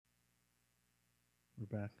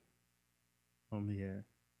back on the air.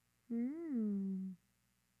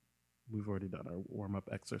 We've already done our warm-up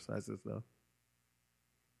exercises, though.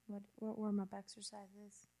 What warm-up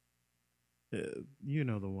exercises? You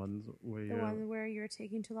know the ones where The one where you're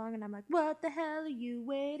taking too long and I'm like, what the hell are you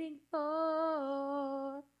waiting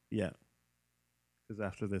for? Yeah. Because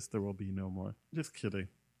after this, there will be no more. Just kidding.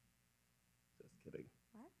 Just kidding.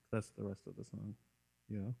 What? That's the rest of the song.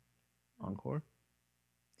 You know? Encore.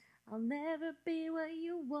 I'll never be what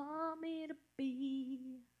you want me to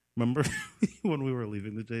be. Remember when we were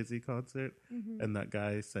leaving the Jay-Z concert and that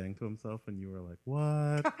guy sang to himself and you were like,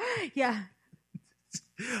 what? Yeah.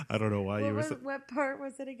 I don't know why What part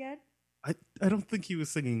was it again? I don't think he was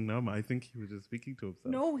singing Numb. I think he was just speaking to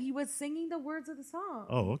himself. No, he was singing the words of the song.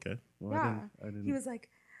 Oh, okay. Well, yeah. I didn't. He was like,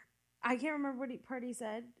 I can't remember what part he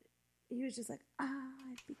said. He was just like,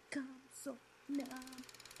 I've become so numb.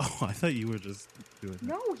 Oh, I thought you were just doing that.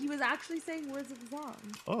 No, he was actually saying words of the song.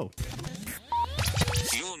 Oh.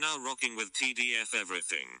 You're now rocking with TDF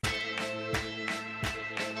Everything.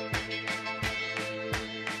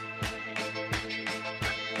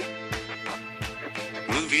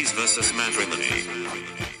 Movies versus matrimony.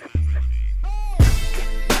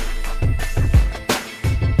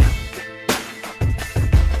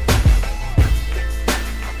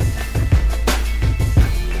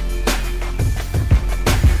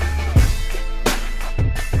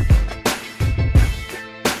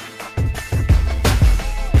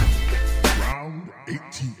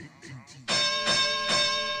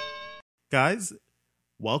 Guys,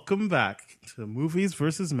 welcome back to Movies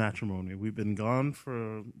versus Matrimony. We've been gone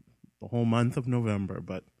for the whole month of November,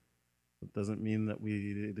 but it doesn't mean that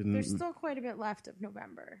we didn't... There's still quite a bit left of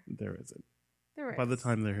November. There isn't. There is. By the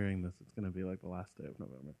time they're hearing this, it's going to be like the last day of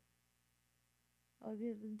November. It'll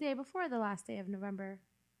be the day before the last day of November.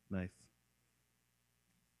 Nice.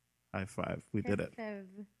 High five. We did it. Five.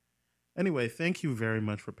 Anyway, thank you very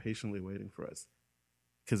much for patiently waiting for us.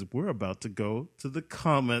 Because we're about to go to the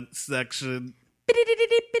comment section. The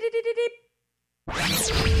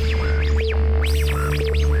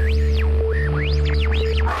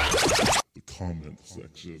comment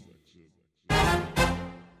section.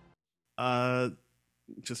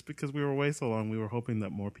 Just because we were away so long, we were hoping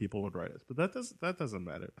that more people would write us. But that doesn't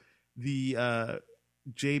matter. The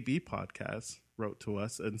JB podcast wrote to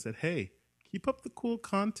us and said, hey, keep up the cool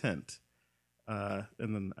content. And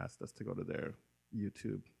then asked us to go to their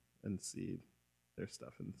YouTube and see their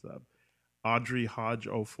stuff and sub. Audrey Hodge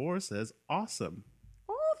 04 says, awesome.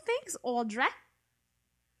 Oh, thanks, Audrey.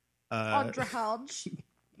 Audrey Hodge.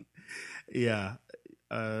 Yeah.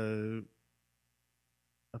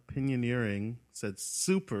 Opinioneering said,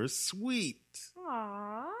 super sweet.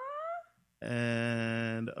 Aww.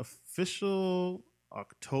 And official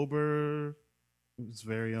October, his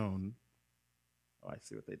very own. Oh, I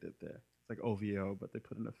see what they did there. Like OVO, but they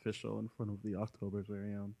put an official in front of the October's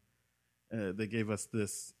very own. They gave us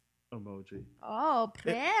this emoji. Oh,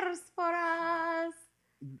 prayers for us.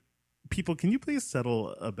 People, can you please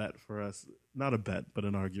settle a bet for us? Not a bet, but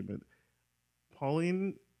an argument.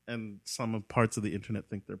 Pauline and some parts of the internet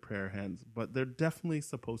think they're prayer hands, but they're definitely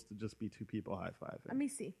supposed to just be two people high-fiving. Let me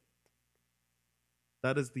see.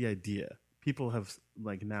 That is the idea. People have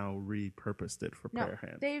like now repurposed it for prayer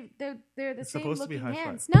hands. They're the same looking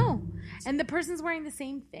hands. Five. No, and the person's wearing the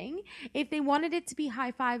same thing. If they wanted it to be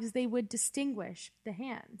high fives, they would distinguish the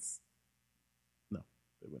hands. No,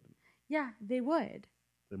 they wouldn't. Yeah, they would.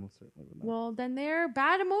 They most certainly would not. Well, then they're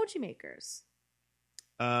bad emoji makers.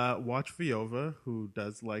 Watch Viova, who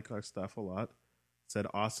does like our stuff a lot, said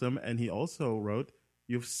awesome, and he also wrote,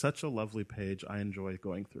 "You have such a lovely page. I enjoy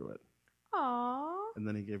going through it." Aww. And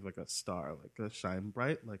then he gave like a star, like a shine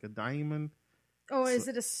bright, like a diamond. Oh, is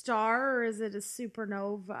it a star or is it a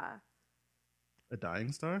supernova? A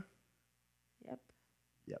dying star? Yep.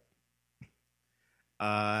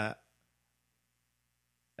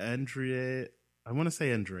 Andrea, I want to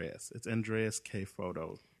say Andreas. It's Andreas K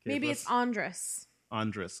Photo. Maybe it's Andres.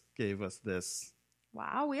 Andres gave us this.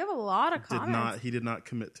 Wow, we have a lot of comments. He did not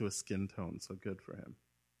commit to a skin tone, so good for him.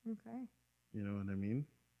 Okay. You know what I mean?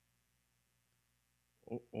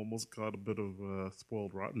 Almost got a bit of a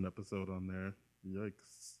Spoiled Rotten episode on there.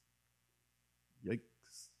 Yikes.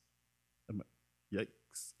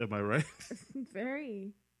 Am I right?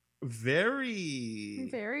 Very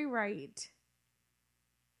right.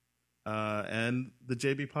 And the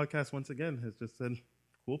JB podcast once again has just said,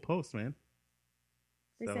 cool post, man.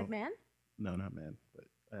 They said man? No, not man, but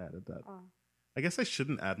I added that. Oh. I guess I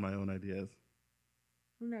shouldn't add my own ideas.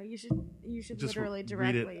 No, you should just literally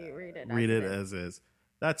directly read it. Read it as is.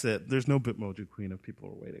 That's it. There's no Bitmoji Queen if people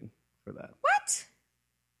are waiting for that. What?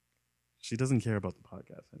 She doesn't care about the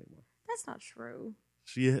podcast anymore. That's not true.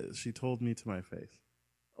 She told me to my face.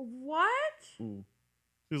 What? She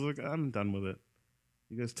was like, I'm done with it.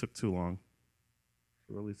 You guys took too long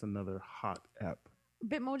to release another hot app.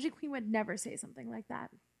 Bitmoji Queen would never say something like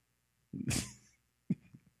that.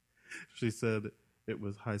 She said it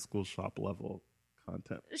was high school shop level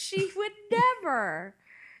content. She would never.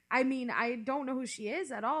 I mean, I don't know who she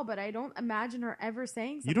is at all, but I don't imagine her ever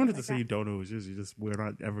saying something. You don't have like to say that. you don't know who she is. We're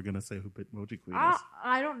not ever going to say who Bitmoji Queen is.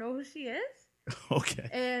 I don't know who she is. Okay.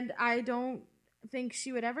 And I don't think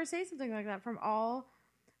she would ever say something like that from all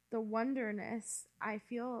the wonderness I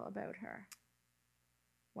feel about her.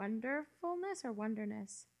 Wonderfulness or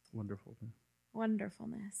wonderness? Wonderful.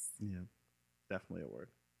 Wonderfulness. Yeah, definitely a word.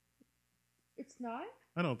 It's not?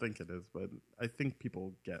 I don't think it is, but I think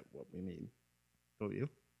people get what we mean. Don't you?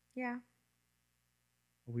 Yeah.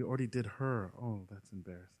 We already did her. Oh, that's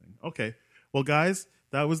embarrassing. Okay. Well, guys,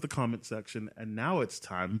 that was the comment section. And now it's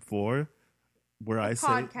time for where I say...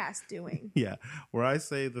 podcast doing. Yeah. Where I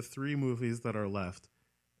say the 3 movies that are left.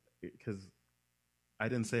 Because I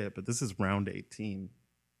didn't say it, but this is round 18.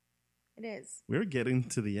 It is. We're getting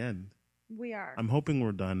to the end. We are. I'm hoping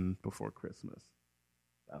we're done before Christmas.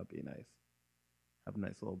 That would be nice. Have a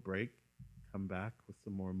nice little break. Come back with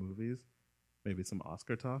some more movies. Maybe some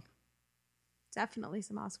Oscar talk. Definitely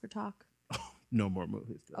some Oscar talk. No more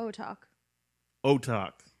movies. Though. Oh, talk. Oh,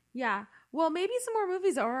 talk. Yeah. Well, maybe some more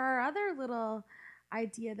movies or our other little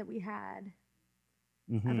idea that we had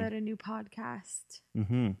about a new podcast.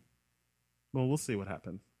 Mm-hmm. Well, we'll see what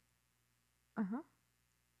happens. Uh-huh.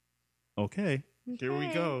 Okay. Here we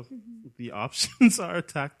go. The options are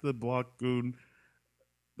Attack the Block Goon,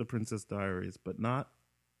 The Princess Diaries, but not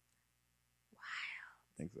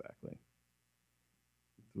Wild. Exactly.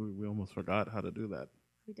 We almost forgot how to do that.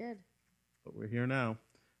 We did. But we're here now.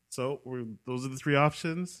 So those are the 3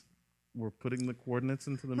 options. We're putting the coordinates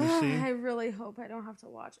into the machine. I really hope I don't have to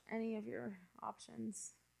watch any of your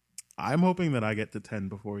options. I'm hoping that I get to 10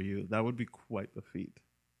 before you. That would be quite the feat.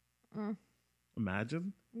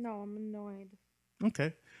 Imagine. No, I'm annoyed.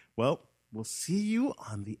 Okay. Well, we'll see you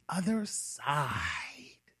on the other side.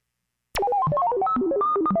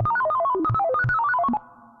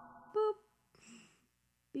 Boop.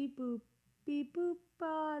 Beep boop. Beep boop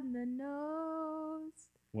on the nose.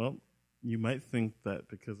 Well, you might think that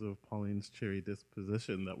because of Pauline's cheery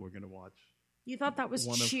disposition that we're going to watch. You thought that was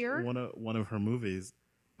cheer? One of her movies.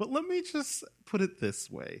 But let me just put it this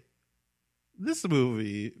way. This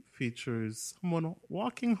movie features someone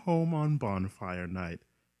walking home on bonfire night.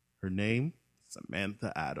 Her name,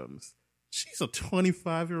 Samantha Adams. She's a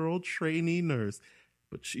 25-year-old trainee nurse,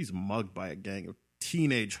 but she's mugged by a gang of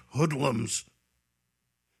teenage hoodlums.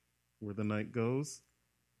 Where the night goes?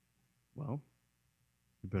 Well,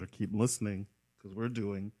 you better keep listening, because we're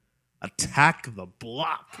doing Attack the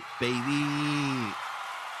Block, baby.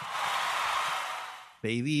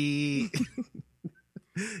 Baby.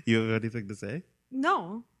 You have anything to say?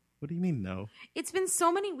 No. What do you mean, no? It's been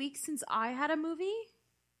so many weeks since I had a movie.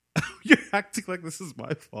 You're acting like this is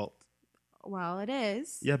my fault. Well, it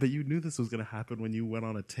is. Yeah, but you knew this was going to happen when you went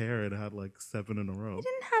on a tear and had like 7 in a row. I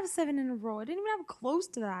didn't have 7 in a row. I didn't even have close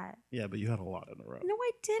to that. Yeah, but you had a lot in a row. No,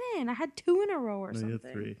 I didn't. I had 2 in a row or No, something. you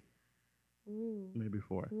had 3. Ooh. Maybe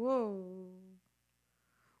 4. Whoa.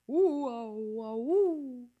 Ooh,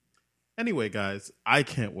 ooh. Anyway, guys, I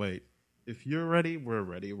can't wait. If you're ready, we're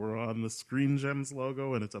ready. We're on the Screen Gems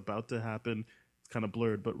logo, and it's about to happen. It's kind of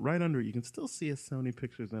blurred, but right under it, you can still see a Sony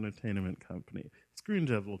Pictures Entertainment Company. Screen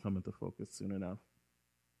Gems will come into focus soon enough.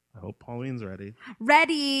 I hope Pauline's ready.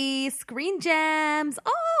 Ready. Screen Gems.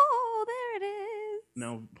 Oh, there it is.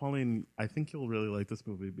 Now, Pauline, I think you'll really like this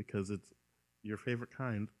movie because it's your favorite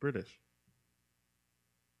kind, British.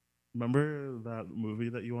 Remember that movie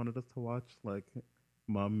that you wanted us to watch, like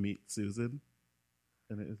Mom Meets Susan?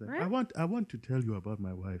 And it was like, I want to tell you about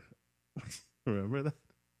my wife. Remember that?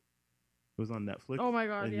 It was on Netflix. Oh my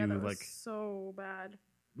god, and yeah, you, that was so bad.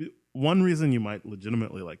 One reason you might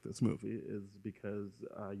legitimately like this movie is because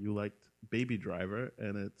you liked Baby Driver,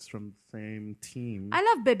 and it's from the same team. I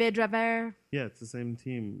love Baby Driver. Yeah, it's the same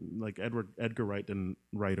team. Like Edgar Wright didn't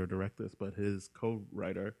write or direct this, but his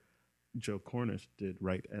co-writer, Joe Cornish, did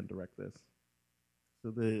write and direct this.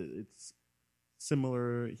 So it's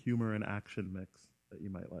similar humor and action mix that you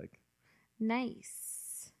might like.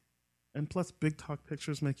 Nice. And plus, Big Talk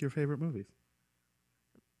Pictures make your favorite movies.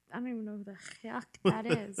 I don't even know who the heck that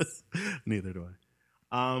is. Neither do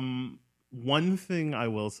I. One thing I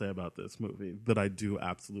will say about this movie that I do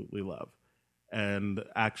absolutely love, and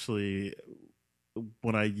actually,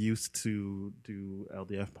 when I used to do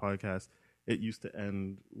LDF podcasts, it used to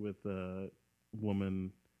end with a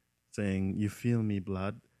woman saying "You feel me,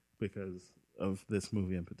 blood" because of this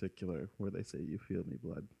movie in particular, where they say "You feel me,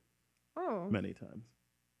 blood" many times.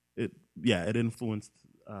 It influenced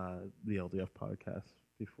the LDF podcast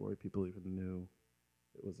before people even knew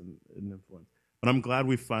it was an influence. But I'm glad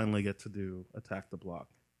we finally get to do Attack the Block.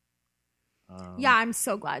 Yeah, I'm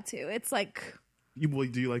so glad too. It's like do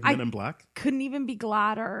you like Men in Black? Couldn't even be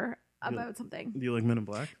gladder about something. Do you like Men in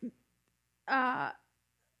Black?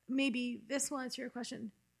 Maybe this will answer your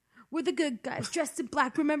question. We're the good guys dressed in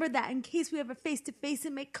black. Remember that in case we ever face to face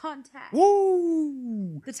and make contact.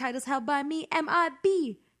 Woo! The title's held by me,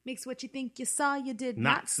 MIB. Makes what you think you saw, you did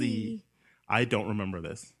not see. I don't remember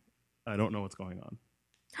this. I don't know what's going on.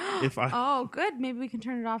 Oh, good. Maybe we can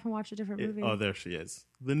turn it off and watch a different movie. Oh, there she is.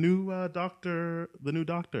 The new doctor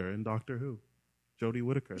in Doctor Who, Jodie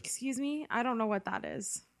Whittaker. Excuse me? I don't know what that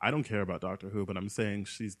is. I don't care about Doctor Who, but I'm saying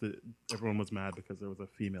everyone was mad because there was a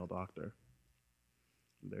female doctor.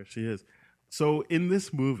 There she is. So in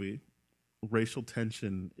this movie, racial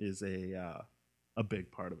tension is a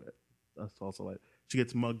big part of it. That's also like she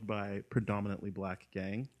gets mugged by a predominantly black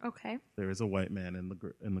gang. Okay. There is a white man in the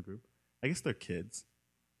group. I guess they're kids.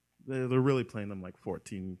 They're really playing them like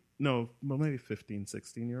 15,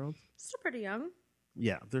 16 year olds. Still pretty young.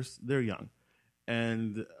 Yeah, they're young.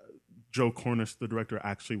 And Joe Cornish, the director,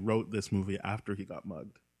 actually wrote this movie after he got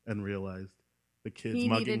mugged and realized the kids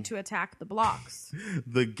needed to attack the blocks.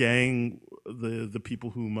 The gang, the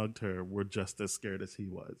people who mugged her were just as scared as he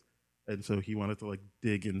was. And so he wanted to like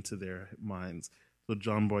dig into their minds. So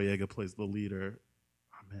John Boyega plays the leader.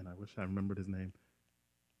 Oh man, I wish I remembered his name.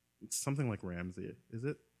 It's something like Ramsey. Is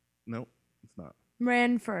it? No, it's not.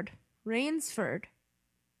 Rainsford.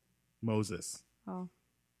 Moses. Oh.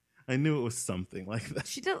 I knew it was something like that.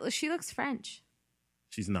 She looks French.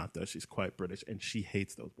 She's not though. She's quite British, and she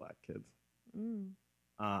hates those black kids.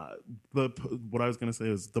 What I was going to say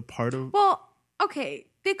is the part of... Well, okay.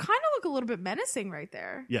 They kind of look a little bit menacing right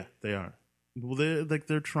there. Yeah, they are. Well,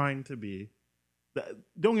 they're trying to be...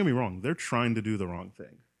 Don't get me wrong. They're trying to do the wrong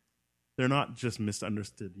thing. They're not just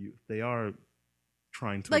misunderstood youth. They are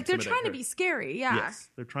trying to they're trying to be scary, yeah. Yes,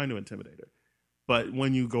 they're trying to intimidate her. But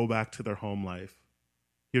when you go back to their home life,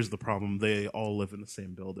 here's the problem. They all live in the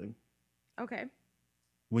same building. Okay.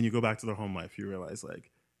 When you go back to their home life, you realize,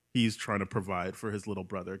 like, he's trying to provide for his little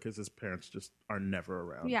brother because his parents just are never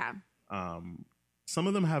around. Yeah. Some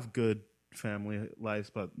of them have good family lives,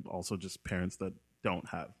 but also just parents that don't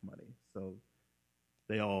have money. So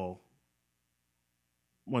they all...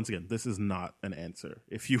 Once again, this is not an answer.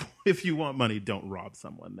 If you want money, don't rob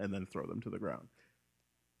someone and then throw them to the ground.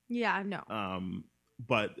 Yeah, no.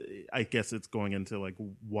 But I guess it's going into like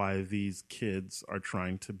why these kids are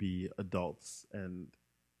trying to be adults and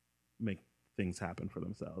make things happen for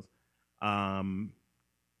themselves.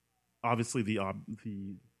 Obviously,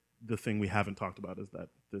 the thing we haven't talked about is that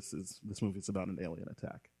this movie is about an alien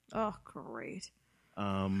attack. Oh, great.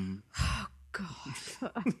 Oh God.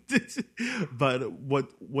 But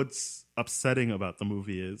what's upsetting about the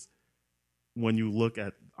movie is when you look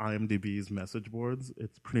at IMDb's message boards,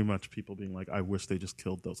 it's pretty much people being like, I wish they just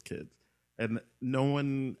killed those kids. And no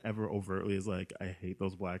one ever overtly is like, I hate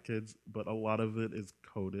those black kids. But a lot of it is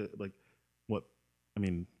coded. Like,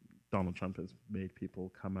 Donald Trump has made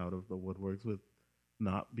people come out of the woodworks with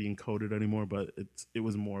not being coded anymore. But it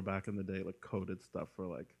was more back in the day, like coded stuff for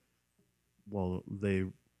like, well, they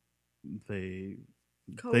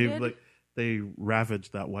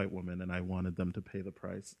ravaged that white woman and I wanted them to pay the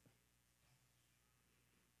price.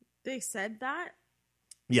 They said that?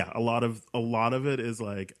 Yeah, a lot of it is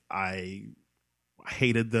like I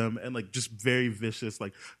hated them and like just very vicious.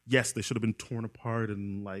 Like, yes, they should have been torn apart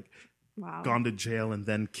and like gone to jail and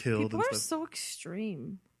then killed. People are so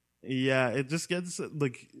extreme. Yeah, it just gets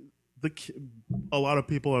like a lot of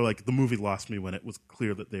people are like, the movie lost me when it was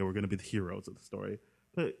clear that they were going to be the heroes of the story,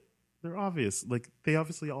 but they're obvious. Like, they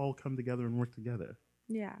obviously all come together and work together.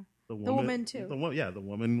 Yeah. The woman too. The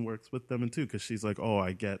woman works with them too because she's like, oh,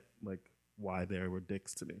 I get like why they were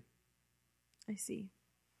dicks to me. I see.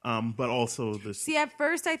 But also this. See, at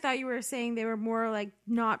first I thought you were saying they were more like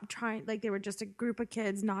not trying, like they were just a group of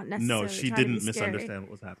kids, not necessarily. No, she didn't misunderstand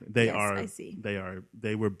what was happening. I see.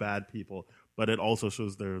 They were bad people, but it also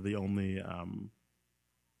shows they're the only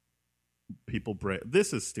people brave.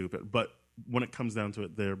 This is stupid, but when it comes down to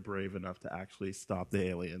it, they're brave enough to actually stop the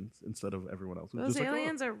aliens instead of everyone else. Those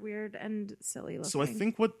aliens are weird and silly looking. So I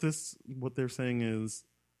think what they're saying is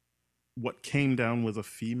what came down was a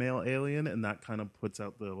female alien, and that kind of puts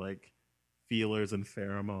out the like feelers and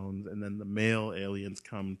pheromones, and then the male aliens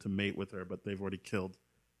come to mate with her, but they've already killed.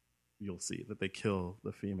 You'll see that they kill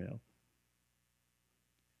the female,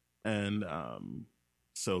 and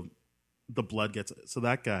so the blood gets... So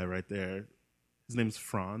that guy right there, his name's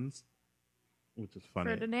Franz, which is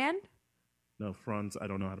funny. Ferdinand? No, Franz, I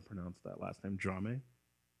don't know how to pronounce that last name. Drame?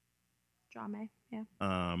 Yeah.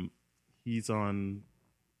 He's on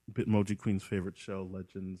Bitmoji Queen's favorite show,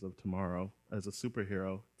 Legends of Tomorrow, as a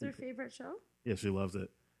superhero. It's her favorite show? Yeah, she loves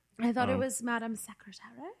it. I thought it was Madame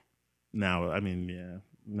Secretary. Now, I mean, yeah.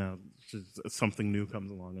 Now something new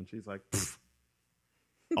comes along and she's like, pfft.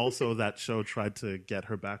 Also, that show tried to get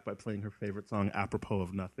her back by playing her favorite song, apropos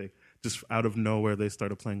of nothing. Just out of nowhere, they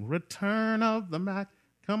started playing Return of the Mac.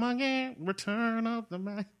 Come again, Return of the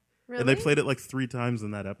Mac. Really? And they played it like 3 times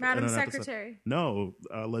in that episode. Madam Secretary. No,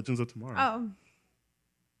 Legends of Tomorrow.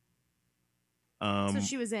 So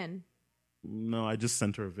she was in. No, I just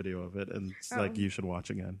sent her a video of it, and it's like, you should watch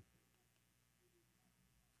again.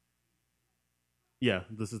 Yeah,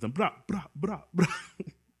 this is them. Bra, bra, bra, bra.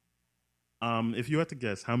 If you had to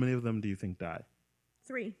guess, how many of them do you think die?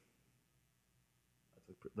 3.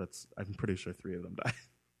 I'm pretty sure 3 of them die.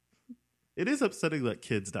 It is upsetting that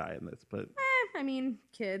kids die in this, but... I mean,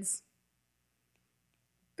 kids.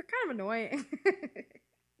 They're kind of annoying.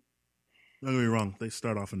 Don't get me wrong, they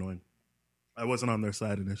start off annoying. I wasn't on their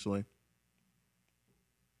side initially.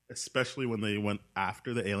 Especially when they went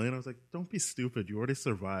after the alien. I was like, don't be stupid. You already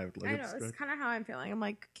survived. Like, I know, it's kind of how I'm feeling. I'm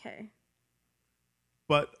like, okay.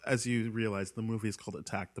 But as you realize, the movie is called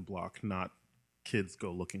Attack the Block, not kids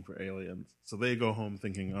go looking for aliens. So they go home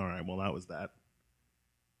thinking, all right, well, that was that.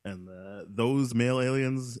 And those male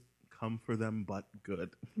aliens come for them, but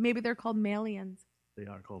good. Maybe they're called malians. They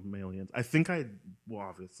are called malians. I think well,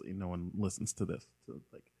 obviously, no one listens to this to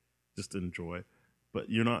like just enjoy. But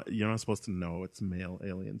you're not supposed to know it's male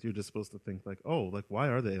aliens. You're just supposed to think like, oh, like why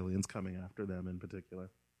are the aliens coming after them in particular?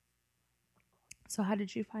 So how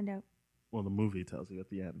did you find out? Well, the movie tells you at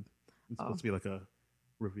the end. It's supposed to be like a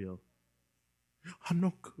reveal. I'm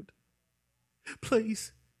not good.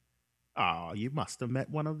 Please. Ah, you must have met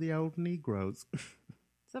one of the old Negroes.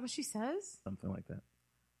 Is that what she says? Something like that.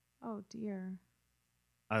 Oh dear.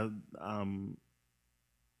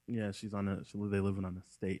 Yeah, she's on they live on an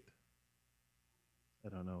estate. I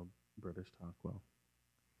don't know British talk well.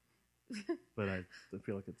 But I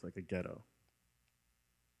feel like it's like a ghetto.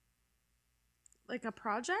 Like a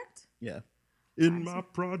project? Yeah. In my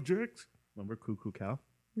project. Remember Cuckoo Cow?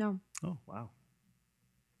 No. Oh, wow.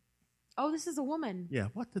 Oh, this is a woman. Yeah,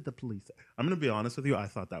 what did the police say? I'm going to be honest with you, I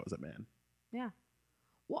thought that was a man. Yeah.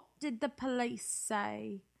 What did the police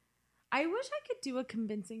say? I wish I could do a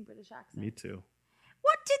convincing British accent. Me too.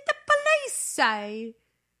 What did the police say?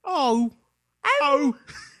 Oh. Oh.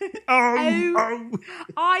 Oh.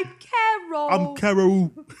 I'm Carol. I'm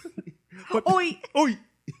Carol. Oi. Oi.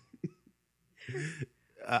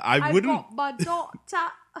 I wouldn't. Got my daughter.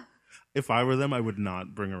 If I were them, I would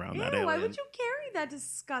not bring around that alien. Why would you carry that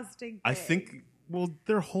disgusting thing? I think, well,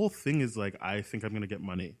 their whole thing is like, I think I'm going to get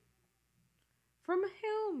money. From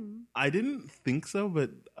whom? I didn't think so,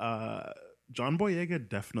 but John Boyega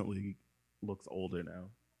definitely looks older now.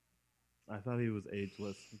 I thought he was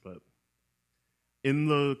ageless, but in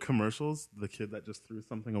the commercials, the kid that just threw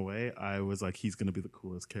something away, I was like, he's going to be the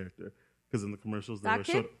coolest character. Because in the commercials, that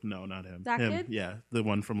kid? No, not him. That him, kid? Yeah, the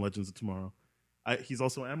one from Legends of Tomorrow. He's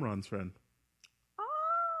also Amron's friend.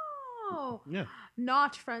 Oh. Yeah.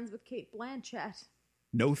 Not friends with Kate Blanchett.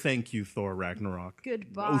 No thank you, Thor Ragnarok.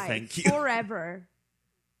 Goodbye. No thank you. Forever.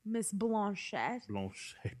 Miss Blanchett.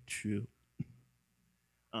 Blanchett.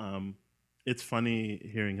 It's funny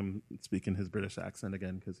hearing him speak in his British accent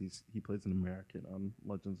again because he plays an American on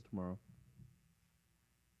Legends of Tomorrow.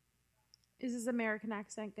 Is his American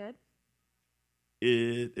accent good?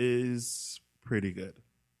 It is pretty good.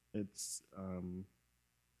 It's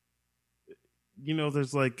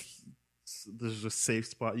there's a safe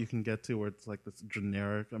spot you can get to where it's like this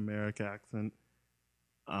generic American accent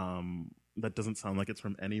that doesn't sound like it's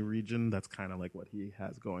from any region. That's kind of like what he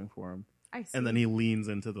has going for him. I see. And then he leans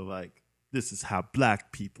into the like, this is how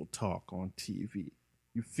black people talk on TV.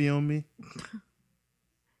 You feel me?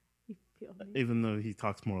 You feel me? Even though he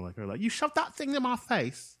talks more like her, like, you shoved that thing in my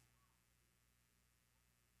face.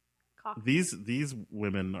 These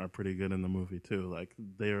women are pretty good in the movie too. Like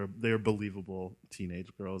they're believable teenage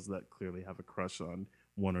girls that clearly have a crush on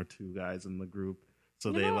one or two guys in the group.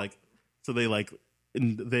 So they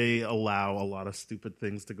allow a lot of stupid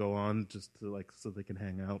things to go on just to like so they can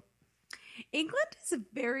hang out. England is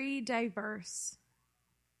very diverse.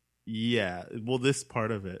 Yeah, well, this part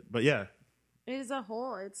of it, but yeah, As a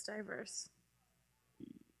whole, it's diverse.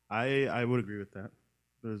 I would agree with that.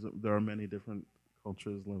 There are many different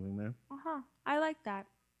cultures living there. I like that.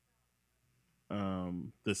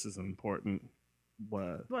 This is important.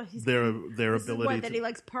 their this ability is what, that he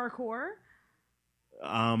likes parkour.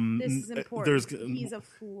 This is important. He's a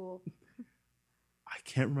fool. I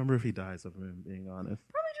can't remember if he dies of him being honest.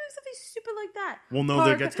 Probably doing something stupid like that. Well, no,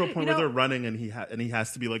 there gets to a point where they're running and he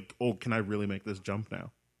has to be like, oh, can I really make this jump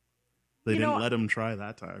now? They didn't let him try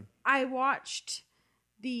that time. I watched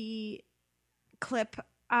the clip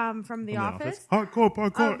from The Office. Hardcore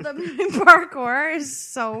parkour. The parkour is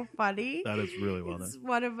so funny. That is really well done. It's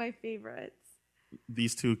one of my favorites.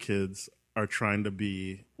 These two kids are trying to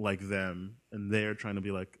be like them, and they're trying to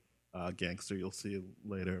be like a gangster. You'll see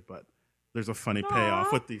later, but there's a funny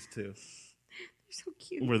payoff with these two. They're so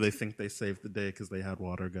cute. Where they think they saved the day because they had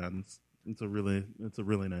water guns. It's a really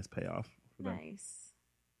nice payoff for them. Nice.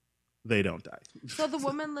 They don't die. So the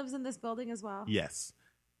woman lives in this building as well? Yes.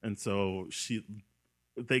 And so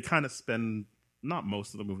they kind of spend, not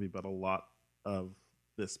most of the movie, but a lot of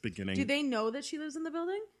this beginning. Do they know that she lives in the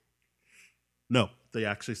building? No. They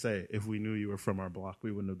actually say, if we knew you were from our block,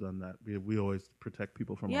 we wouldn't have done that. We always protect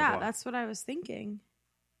people from our block. Yeah, that's what I was thinking.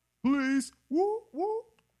 Please. Woo, woo.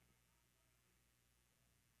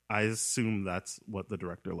 I assume that's what the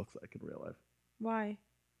director looks like in real life. Why?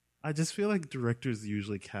 I just feel like directors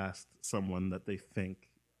usually cast someone that they think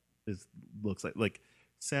looks like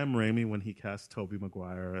Sam Raimi when he cast Tobey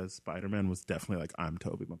Maguire as Spider-Man was definitely like, I'm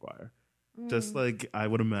Tobey Maguire. Just like I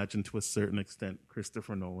would imagine to a certain extent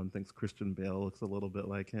Christopher Nolan thinks Christian Bale looks a little bit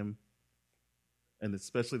like him. And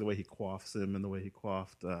especially the way he coiffs him and the way he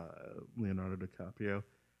coiffed Leonardo DiCaprio.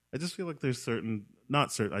 I just feel like there's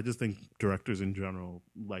I just think directors in general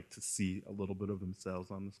like to see a little bit of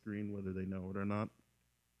themselves on the screen, whether they know it or not.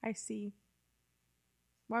 I see.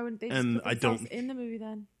 Why wouldn't they just put themselves in the movie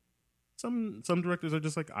then? Some directors are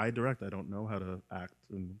just like, I direct. I don't know how to act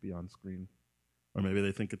and be on screen. Or maybe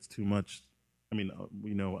they think it's too much. I mean,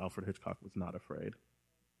 we know Alfred Hitchcock was not afraid.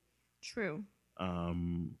 True.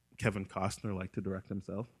 Kevin Costner liked to direct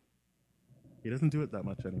himself. He doesn't do it that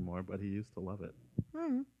much anymore, but he used to love it.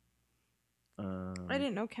 I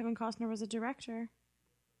didn't know Kevin Costner was a director.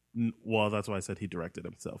 Well, that's why I said he directed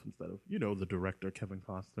himself instead of, the director Kevin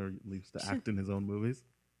Costner used to act in his own movies.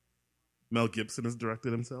 Mel Gibson has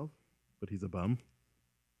directed himself, but he's a bum.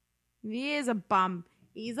 He is a bum.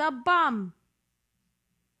 He's a bum.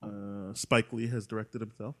 Spike Lee has directed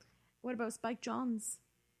himself. What about Spike Jonze?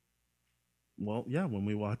 Well, yeah, when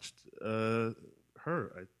we watched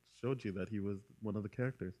Her, I showed you that he was one of the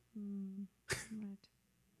characters. Right.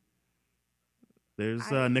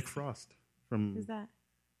 There's Nick Frost from... Who's that?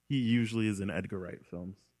 He usually is in Edgar Wright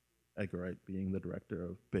films. Edgar Wright being the director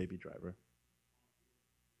of Baby Driver.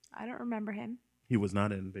 I don't remember him. He was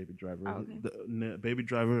not in Baby Driver. Oh, okay. Baby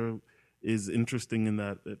Driver is interesting in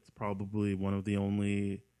that it's probably one of the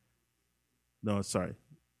only... No, sorry.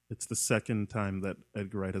 It's the second time that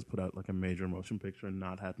Edgar Wright has put out like a major motion picture and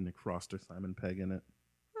not had Nick Frost or Simon Pegg in it.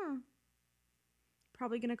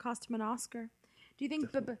 Probably going to cost him an Oscar. Do you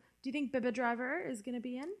think Baby Driver is going to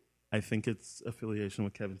be in? I think its affiliation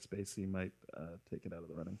with Kevin Spacey might take it out of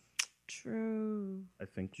the running. True. I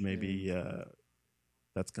think maybe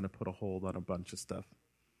that's going to put a hold on a bunch of stuff.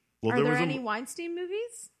 Well, Are there any Weinstein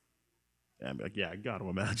movies? Yeah, I got to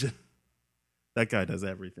imagine. That guy does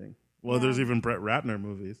everything. Well, there's even Brett Ratner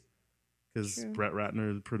movies because Brett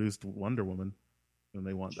Ratner produced Wonder Woman, and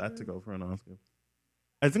they want that to go for an Oscar.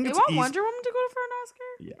 I think they want Wonder Woman to go for an Oscar?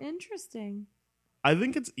 Yeah. Interesting. I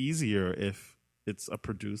think it's easier if it's a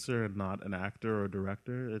producer and not an actor or a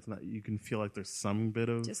director. It's not. You can feel like there's some bit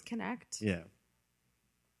of disconnect. Yeah.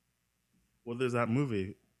 Well, there's that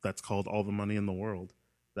movie that's called All the Money in the World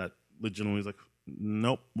that legitimately is like,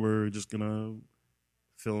 nope, we're just gonna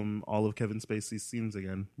film all of Kevin Spacey's scenes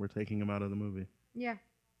again. We're taking him out of the movie. Yeah.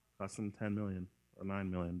 Cost them $10 million or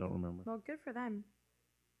 $9 million. Don't remember. Well, good for them.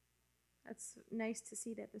 That's nice to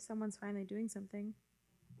see that someone's finally doing something.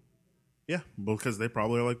 Yeah, because they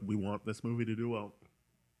probably are like, we want this movie to do well.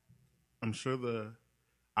 I'm sure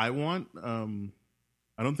I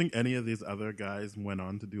don't think any of these other guys went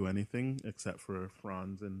on to do anything except for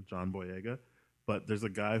Franz and John Boyega. But there's a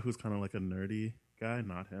guy who's kind of like a nerdy guy,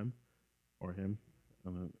 not him or him.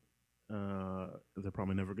 They're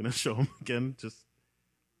probably never going to show him again. Just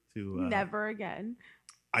to never again.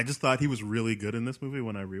 I just thought he was really good in this movie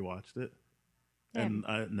when I rewatched it. Him.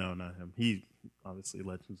 And no, not him. He obviously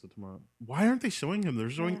Legends of Tomorrow. Why aren't they showing him? They're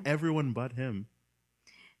showing everyone but him.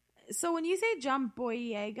 So when you say John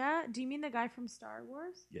Boyega, do you mean the guy from Star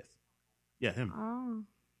Wars? Yes. Yeah, him. Oh.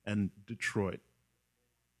 And Detroit.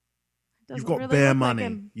 Doesn't You've got really bare look money.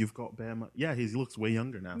 like him. You've got bare money. Yeah, he looks way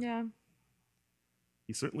younger now. Yeah.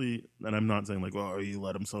 He certainly, and I'm not saying like, oh, he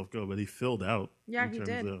let himself go, but he filled out. Yeah, he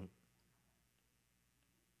did.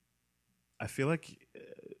 I feel like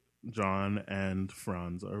John and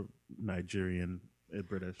Franz are Nigerian,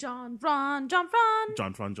 British. John Fran. John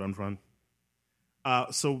Fran.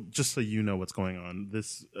 So just so you know what's going on,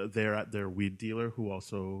 they're at their weed dealer who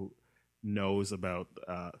also knows about.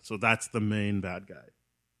 So that's the main bad guy,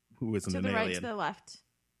 who isn't an alien. To the right, to the left.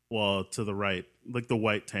 Well, to the right, like the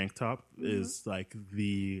white tank top is like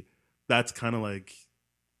that's kind of like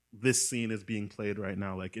this scene is being played right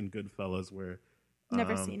now, like in Goodfellas, where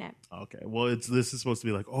never seen it. Okay, well, this is supposed to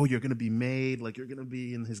be like, oh, you're gonna be made, like you're gonna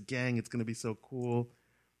be in his gang, it's gonna be so cool,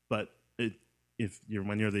 but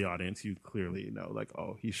when you're the audience, you clearly know, like,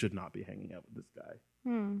 oh, he should not be hanging out with this guy.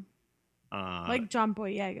 Like John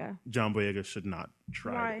Boyega. John Boyega should not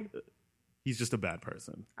try. Why? He's just a bad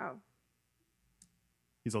person. Oh.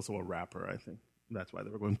 He's also a rapper, I think. That's why they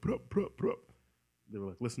were going, prup, prup, prup. They were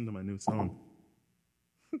like, listen to my new song.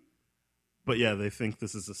 But yeah, they think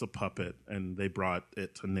this is just a puppet, and they brought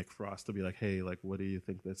it to Nick Frost to be like, hey, like, what do you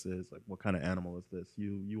think this is? Like, what kind of animal is this?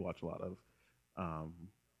 You watch a lot of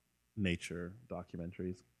nature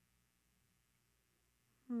documentaries.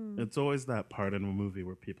 It's always that part in a movie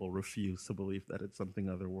where people refuse to believe that it's something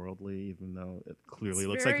otherworldly, even though it clearly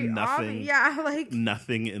looks like nothing. Yeah, like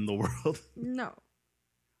nothing in the world. No.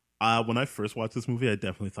 When I first watched this movie, I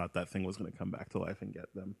definitely thought that thing was going to come back to life and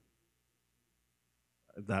get them.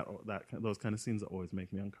 Those kind of scenes always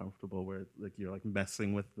make me uncomfortable, where like you're like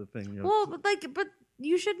messing with the thing. But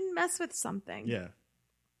you shouldn't mess with something. Yeah.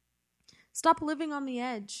 Stop living on the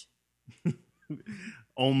edge.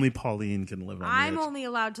 Only Pauline can live on the edge. I'm only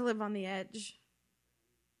allowed to live on the edge.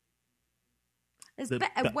 There's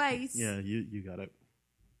better ways. Yeah, you got it.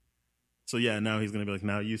 So yeah, now he's going to be like,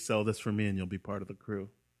 now you sell this for me and you'll be part of the crew.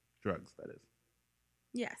 Drugs, that is.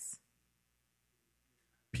 Yes.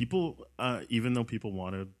 People, even though people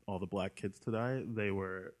wanted all the black kids to die, they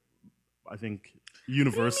were, I think,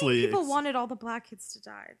 universally... people wanted all the black kids to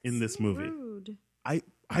die? In this movie. Rude. I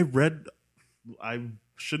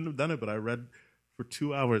shouldn't have done it, but I read for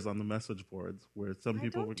 2 hours on the message boards where some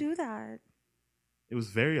people would do that. It was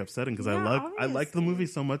very upsetting because I liked the movie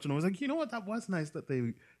so much, and I was like, you know what, that was nice that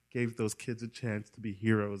they gave those kids a chance to be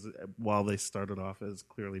heroes while they started off as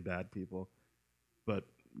clearly bad people. But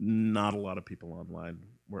not a lot of people online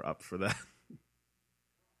were up for that.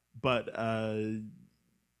 But I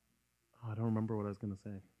don't remember what I was going to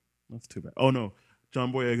say. That's too bad. Oh no,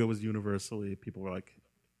 John Boyega was universally, people were like,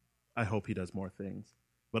 I hope he does more things.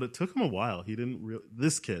 But it took him a while. He didn't really...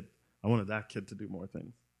 This kid, I wanted that kid to do more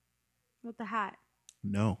things. With the hat.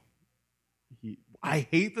 No. I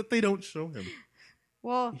hate that they don't show him.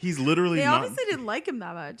 Well, he's literally they obviously didn't like him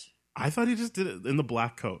that much. I thought he just did it in the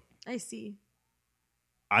black coat. I see.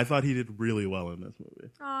 I thought he did really well in this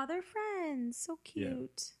movie. Oh, they're friends. So cute. Yeah.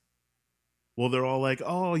 Well, they're all like,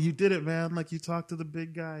 oh, you did it, man. Like, you talked to the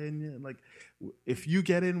big guy, and like, if you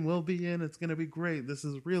get in, we'll be in. It's going to be great. This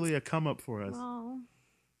is really a come up for us. Well,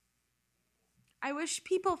 I wish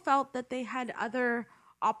people felt that they had other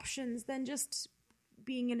options than just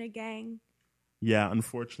being in a gang. Yeah,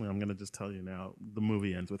 unfortunately, I'm going to just tell you now, the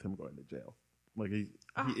movie ends with him going to jail. Like, he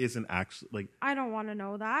isn't actually, like... I don't want to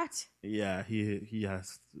know that. Yeah, he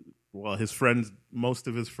has... Well, his friends, most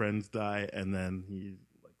of his friends die, and then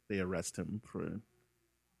they arrest him for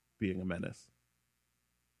being a menace.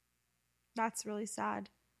 That's really sad.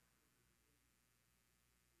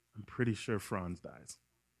 I'm pretty sure Franz dies.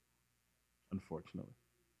 Unfortunately.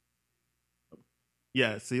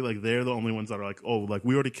 Yeah, see, like, they're the only ones that are like, oh, like,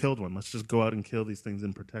 we already killed one. Let's just go out and kill these things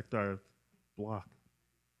and protect our block.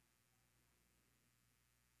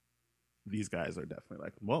 These guys are definitely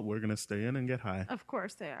like, well, we're going to stay in and get high. Of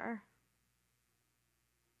course they are.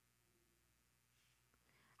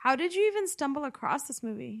 How did you even stumble across this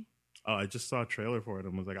movie? Oh, I just saw a trailer for it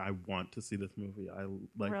and was like, I want to see this movie.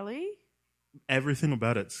 Really? Everything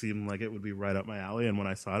about it seemed like it would be right up my alley. And when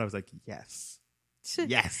I saw it, I was like, yes.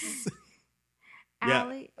 Yes.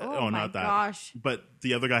 Alley? Yeah. Oh my not that. Gosh. But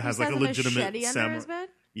the other guy has like a legitimate under his bed?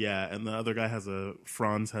 Yeah, and the other guy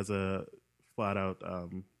Franz has a flat out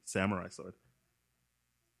samurai sword.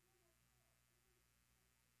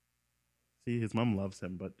 See, his mom loves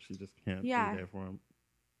him, but she just can't be there for him.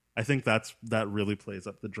 I think that really plays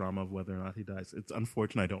up the drama of whether or not he dies. It's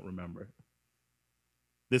unfortunate I don't remember.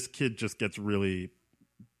 This kid just gets really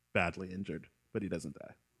badly injured, but he doesn't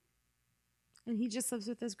die. And he just lives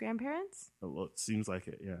with his grandparents? Well, it seems like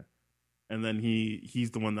it, yeah. And then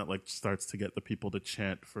he's the one that like starts to get the people to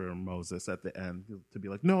chant for Moses at the end, to be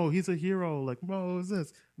like, no, he's a hero, like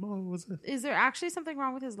Moses. Is there actually something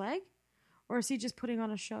wrong with his leg? Or is he just putting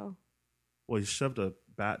on a show? Well, he shoved a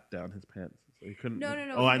bat down his pants. So he couldn't.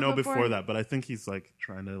 No. Oh, I know before that, but I think he's like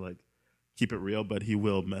trying to like keep it real, but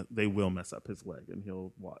they will mess up his leg, and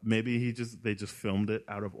maybe they just filmed it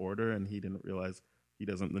out of order, and he didn't realize he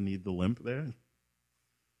doesn't need the limp there.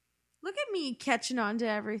 Look at me catching on to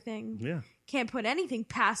everything. Yeah. Can't put anything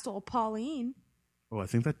past old Pauline. Oh, I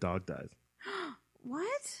think that dog dies.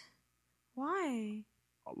 What? Why?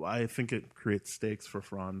 I think it creates stakes for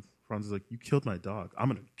Franz. Franz is like, you killed my dog. I'm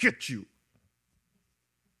going to get you.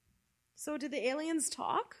 So did the aliens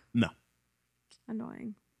talk? No.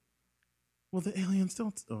 Annoying. Well, the aliens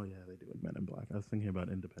don't. Oh, yeah, they do in Men in Black. I was thinking about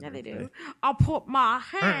Independence Yeah, they do. Day. I'll put my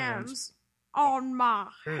hands on my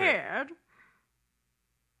head.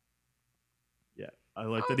 Yeah, I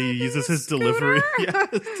like that he uses his delivery. Yeah,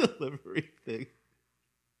 his delivery thing.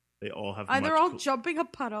 They all have. They're all jumping a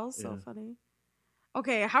puddle. So funny.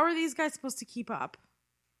 Okay, how are these guys supposed to keep up?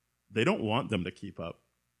 They don't want them to keep up.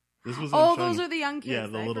 This was those are the young kids. Yeah,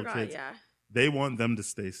 the little kids. Yeah. They want them to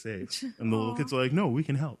stay safe, and the little kids are like, "No, we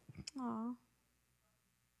can help." Aww.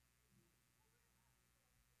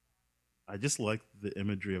 I just like the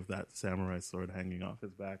imagery of that samurai sword hanging off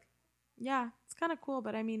his back. Yeah, it's kind of cool,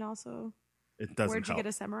 but I mean, also, it doesn't. Where'd you get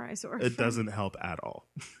a samurai sword? It doesn't help at all.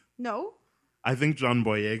 No. I think John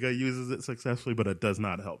Boyega uses it successfully, but it does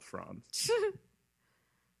not help Franz.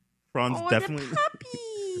 Franz definitely. The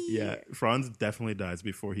puppy. Yeah, Franz definitely dies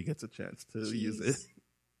before he gets a chance to use it.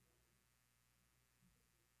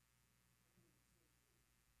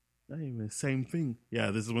 Not even the same thing.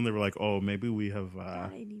 Yeah, this is when they were like, "Oh, maybe we have."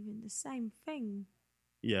 That ain't even the same thing.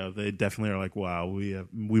 Yeah, they definitely are like, "Wow, we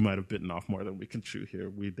might have bitten off more than we can chew here.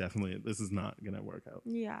 This is not gonna work out."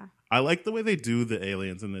 Yeah, I like the way they do the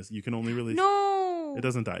aliens in this. You can only really it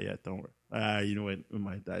doesn't die yet. Don't worry. You know what? It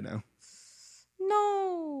might die now.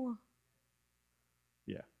 No.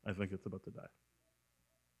 Yeah, I think it's about to die.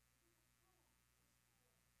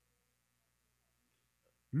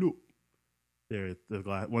 Look. There,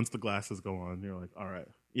 once the glasses go on, you're like, all right.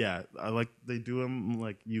 Yeah, I like they do them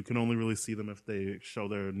like you can only really see them if they show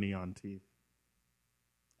their neon teeth.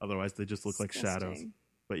 Otherwise, they just look like shadows.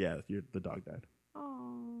 But yeah, the dog died.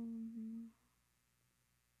 Oh,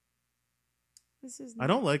 this is. I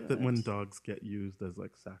don't like good. that when dogs get used as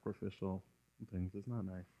like sacrificial things. It's not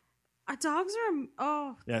nice. Dogs are.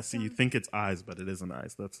 Oh. Yeah, so you think it's eyes, but it isn't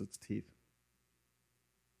eyes. That's its teeth.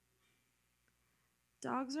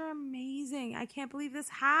 Dogs are amazing. I can't believe this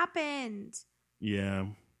happened. Yeah.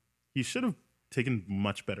 He should have taken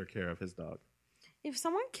much better care of his dog. If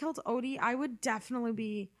someone killed Odie, I would definitely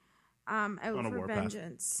be out for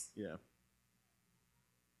vengeance. Path. Yeah.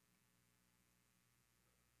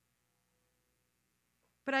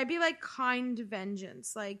 But I'd be like kind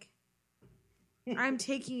vengeance. Like, I'm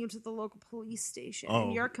taking you to the local police station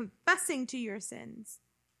and you're confessing to your sins.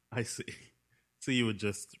 I see. So you would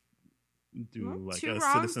just do like two a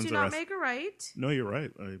wrongs citizen's do not arrest. make a right. No, you're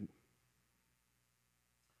right.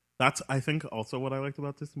 That's I think also what I liked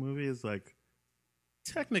about this movie is like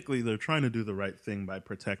technically they're trying to do the right thing by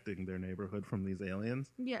protecting their neighborhood from these aliens.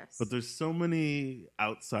 Yes. But there's so many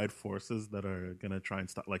outside forces that are going to try and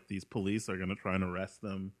stop, like these police are going to try and arrest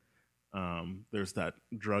them. There's that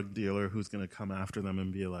drug dealer who's going to come after them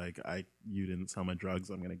and be like, you didn't sell my drugs,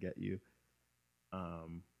 I'm going to get you.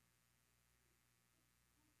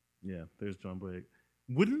 Yeah, there's John Boyega.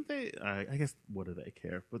 Wouldn't they? I guess what do they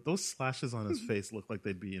care? But those slashes on his face look like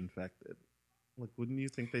they'd be infected. Like, wouldn't you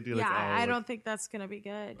think they do? Like, I don't think that's gonna be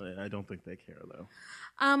good. I don't think they care though.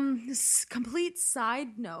 Complete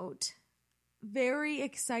side note. Very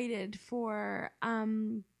excited for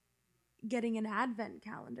getting an advent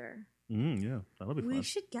calendar. Yeah, that'll be fun. We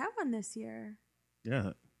should get one this year.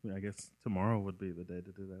 Yeah, I guess tomorrow would be the day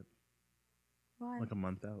to do that. Why? Like a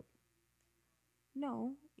month out.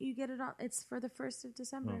 No, you get it on. It's for the 1st of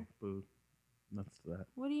December. Oh, boo. Nuts to that.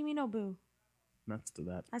 What do you mean, oh, boo? Nuts to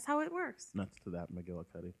that. That's how it works. Nuts to that,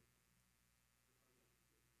 McGillicuddy.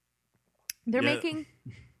 They're making...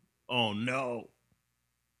 Oh, no.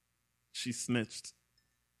 She snitched.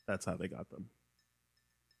 That's how they got them.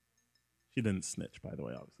 She didn't snitch, by the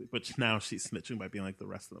way, obviously. But now she's snitching by being like, the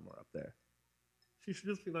rest of them are up there. She should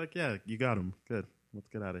just be like, yeah, you got them. Good. Let's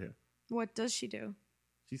get out of here. What does she do?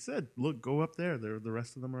 She said, look, go up there. The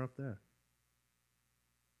rest of them are up there.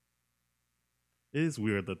 It is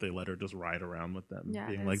weird that they let her just ride around with them. Yeah,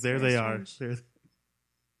 being like, there they are.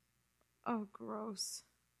 Oh, gross.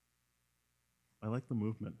 I like the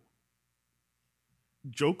movement.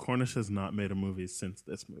 Joe Cornish has not made a movie since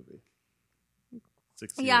this movie.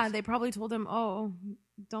 6 years. Yeah, they probably told him, oh,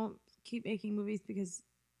 don't keep making movies because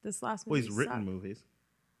this last movie he's written sucked. movies.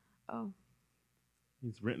 Oh.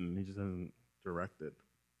 He's written. He just hasn't directed.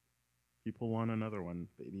 People want another one,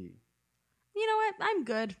 baby. You know what? I'm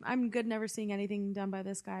good. I'm good never seeing anything done by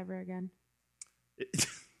this guy ever again.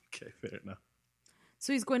 Okay, fair enough.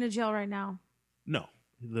 So he's going to jail right now. No,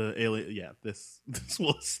 the alien. Yeah, this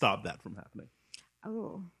will stop that from happening.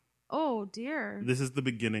 Oh dear. This is the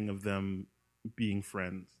beginning of them being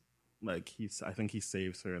friends. Like I think he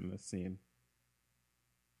saves her in this scene.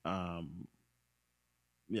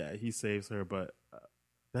 Yeah, he saves her, but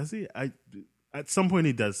does he? At some point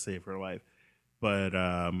he does save her life, but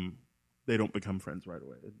they don't become friends right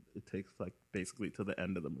away. It takes like basically to the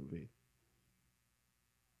end of the movie.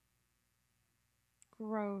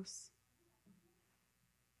 Gross.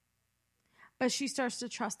 But she starts to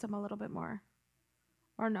trust him a little bit more,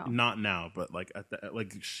 or no? Not now, but like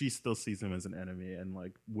like she still sees him as an enemy, and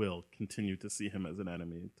like will continue to see him as an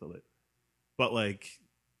enemy until it. But like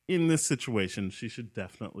in this situation, she should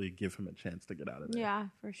definitely give him a chance to get out of there. Yeah,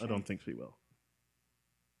 for sure. I don't think she will.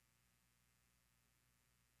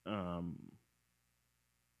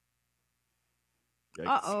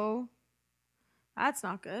 Uh-oh. That's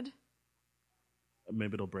not good.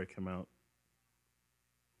 Maybe it'll break him out.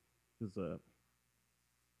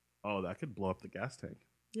 Oh, that could blow up the gas tank.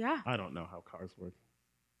 Yeah. I don't know how cars work.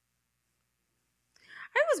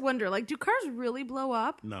 I always wonder, like, do cars really blow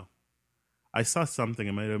up? No. I saw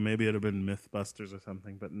something. Maybe it'd have been Mythbusters or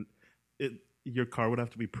something, but your car would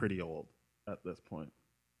have to be pretty old at this point.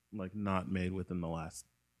 Like, not made within the last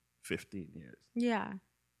 15 years. Yeah.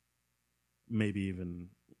 Maybe even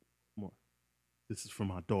more. This is for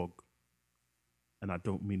my dog. And I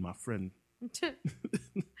don't mean my friend.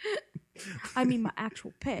 I mean my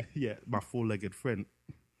actual pet. Yeah, my four-legged friend.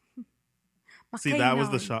 My See, that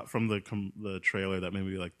was the shot from the trailer that made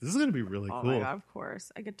me be like, this is going to be really cool. Oh my God, of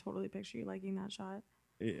course. I could totally picture you liking that shot.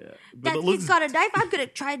 Yeah. But he's got a knife. I'm going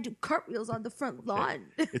to try and do cartwheels on the front lawn.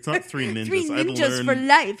 It's not Three Ninjas. Three ninjas for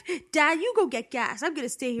life. Dad, you go get gas. I'm going to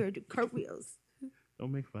stay here and do cartwheels.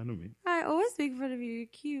 Don't make fun of me. I always make fun of you. You're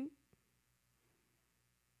cute.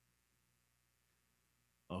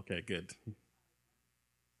 Okay, good.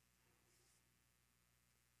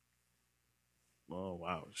 Oh,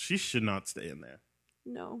 wow. She should not stay in there.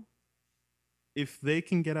 No. If they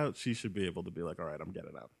can get out, she should be able to be like, all right, I'm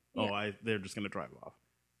getting out. Yeah. They're just going to drive off.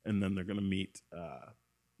 And then they're going to meet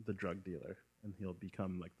the drug dealer. And he'll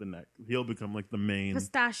become like the main.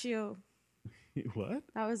 Pistachio. What?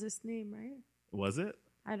 That was his name, right? Was it?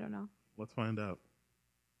 I don't know. Let's find out.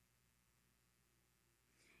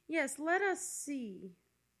 Yes, let us see.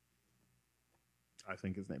 I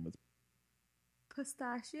think his name is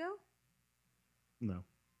Pistachio? No.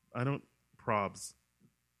 I don't. Probs.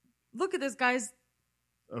 Look at this guy's.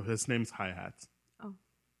 Oh, his name's Hi-Hats. Oh.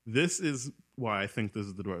 This is why I think this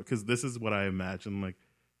is the door. Because this is what I imagine. Like,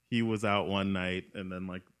 he was out one night and then,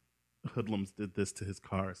 like, hoodlums did this to his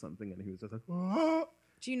car or something. And he was just like, oh.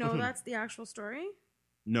 Do you know that's the actual story?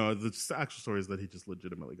 No, the actual story is that he just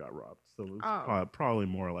legitimately got robbed. So it was probably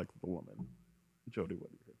more like the woman, Jodie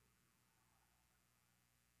Whittaker.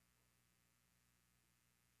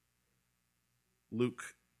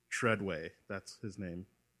 Luke Treadway, that's his name.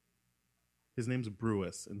 His name's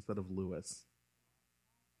Brewis instead of Lewis.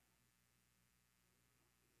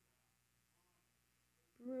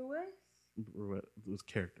 Brewis? It was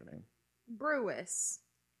character name. Brewis.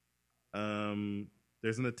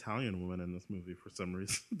 There's an Italian woman in this movie for some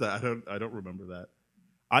reason. That I don't remember that.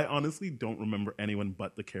 I honestly don't remember anyone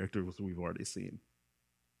but the characters we've already seen.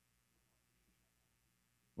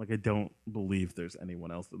 Like, I don't believe there's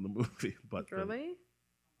anyone else in the movie. But really?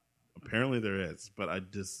 Apparently there is, but I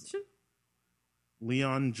just...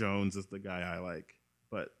 Leon Jones is the guy I like,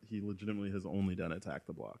 but he legitimately has only done Attack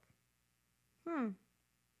the Block.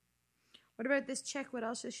 What about this chick? What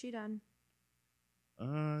else has she done?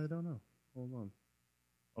 I don't know. Hold on.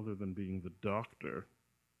 Other than being the doctor.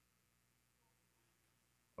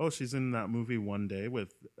 Oh, she's in that movie One Day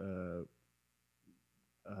with Anne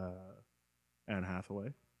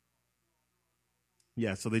Hathaway.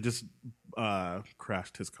 Yeah, so they just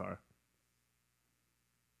crashed his car.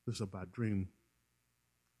 This is a bad dream.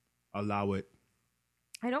 Allow it.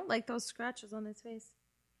 I don't like those scratches on his face.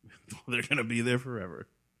 They're going to be there forever.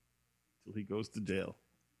 Till he goes to jail.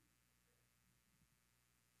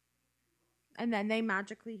 And then they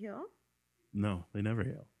magically heal? No, they never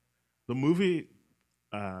heal. The movie,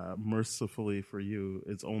 mercifully for you,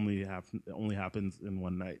 it only happens in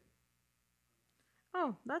one night.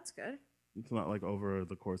 Oh, that's good. It's not like over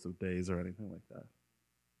the course of days or anything like that.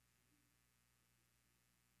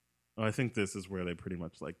 Oh, I think this is where they pretty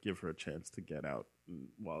much like give her a chance to get out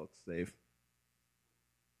while it's safe.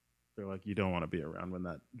 They're like, you don't want to be around when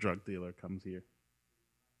that drug dealer comes here.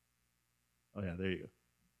 Oh yeah, there you go.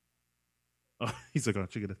 Oh, he's like,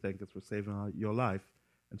 aren't you going to thank us for saving your life?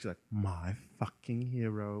 And she's like, my fucking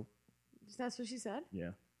hero. That's what she said?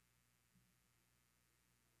 Yeah.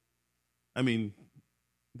 I mean,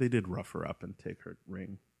 they did rough her up and take her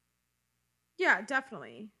ring. Yeah,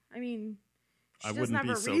 definitely. I mean, she doesn't have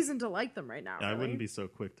a reason to like them right now. I really. wouldn't be so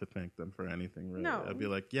quick to thank them for anything, really. No. I'd be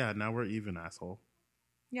like, yeah, now we're even, asshole.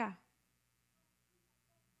 Yeah.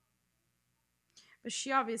 But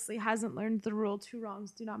she obviously hasn't learned the rule: 2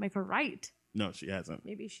 wrongs do not make a right. No, she hasn't.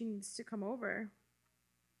 Maybe she needs to come over.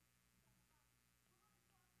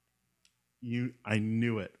 I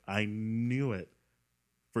knew it. I knew it.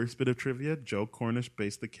 First bit of trivia, Joe Cornish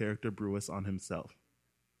based the character Brewis on himself.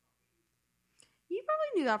 You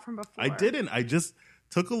probably knew that from before. I didn't. I just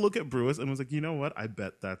took a look at Brewis and was like, you know what? I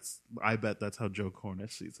bet that's how Joe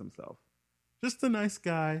Cornish sees himself. Just a nice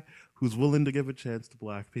guy who's willing to give a chance to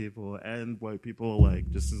black people and white people alike,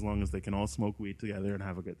 just as long as they can all smoke weed together and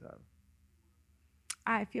have a good time.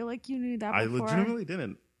 I feel like you knew that before. I legitimately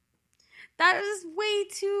didn't. That is way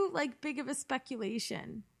too big of a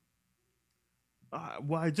speculation.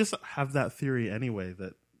 Well, I just have that theory anyway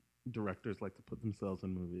that directors like to put themselves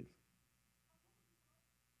in movies.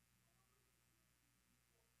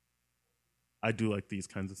 I do like these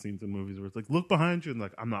kinds of scenes in movies where it's like, look behind you, and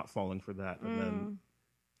like, I'm not falling for that. And then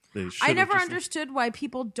they I never understood why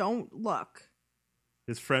people don't look.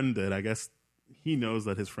 His friend did. I guess he knows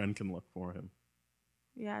that his friend can look for him.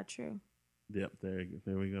 Yeah, true. Yep, there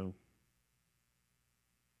we go.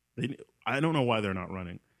 I don't know why they're not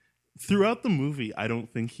running. Throughout the movie, I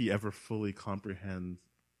don't think he ever fully comprehends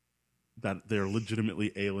that they're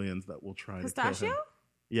legitimately aliens that will try to kill him.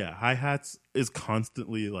 Yeah, Hi-Hats is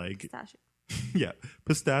constantly like... Pistachio. Yeah,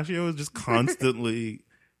 Pistachio is just constantly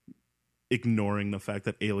ignoring the fact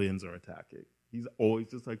that aliens are attacking. He's always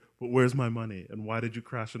just like, but where's my money? And why did you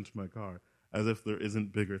crash into my car? As if there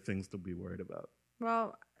isn't bigger things to be worried about.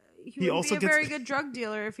 Well, he would be a very good drug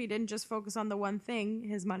dealer if he didn't just focus on the one thing,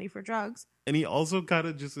 his money for drugs. And he also kind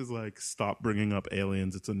of just is like, stop bringing up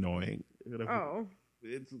aliens. It's annoying. Oh.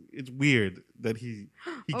 It's weird that he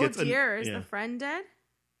gets... Oh, dear. Is the friend dead?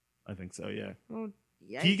 I think so, yeah. Oh,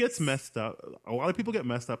 yikes. He gets messed up. A lot of people get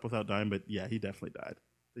messed up without dying, but yeah, he definitely died.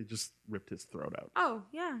 They just ripped his throat out. Oh,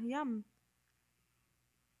 yeah, yum.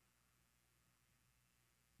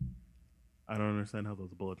 I don't understand how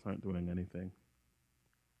those bullets aren't doing anything.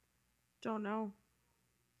 Don't know.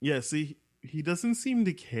 Yeah, see, he doesn't seem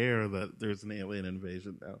to care that there's an alien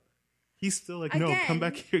invasion now. He's still like, no, come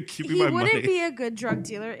back here, give me my money. He wouldn't be a good drug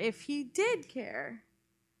dealer if he did care.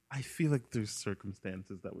 I feel like there's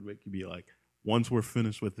circumstances that would make you be like, once we're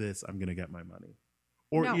finished with this, I'm going to get my money.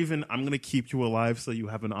 Or even, I'm going to keep you alive so you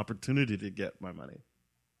have an opportunity to get my money.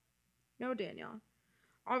 No, Daniel.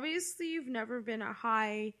 Obviously, you've never been a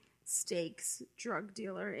high-stakes drug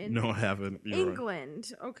dealer in I haven't.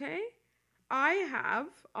 England, okay? I have,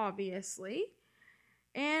 obviously.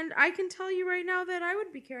 And I can tell you right now that I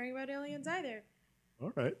wouldn't be caring about aliens either.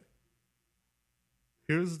 All right.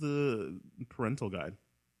 Here's the parental guide.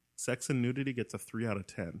 Sex and nudity gets a 3 out of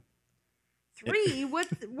 10. 3? What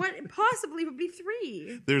possibly would be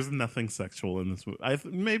 3? There's nothing sexual in this movie.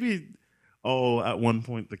 At one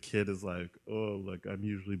point the kid is like, I'm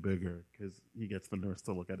usually bigger, because he gets the nurse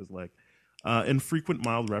to look at his leg. Infrequent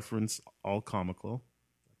mild reference, all comical.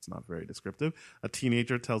 That's not very descriptive. A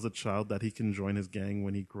teenager tells a child that he can join his gang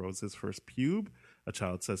when he grows his first pube. A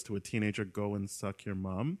child says to a teenager, go and suck your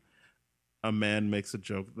mom. A man makes a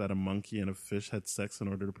joke that a monkey and a fish had sex in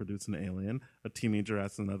order to produce an alien. A teenager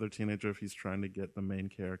asks another teenager if he's trying to get the main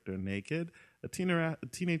character naked. A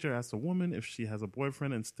teenager asks a woman if she has a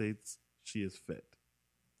boyfriend and states she is fit.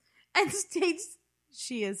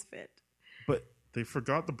 But they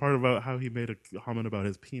forgot the part about how he made a comment about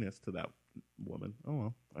his penis to that woman. Oh,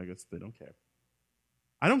 well, I guess they don't care.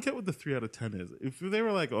 I don't get what the 3 out of 10 is. If they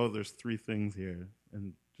were like, there's 3 things here,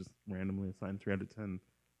 and just randomly assign 3 out of 10...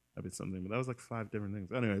 that'd be something, but that was like 5 different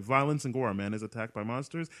things. Anyway, violence and gore. A man is attacked by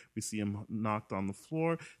monsters. We see him knocked on the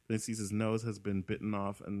floor. Then he sees his nose has been bitten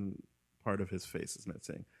off and part of his face is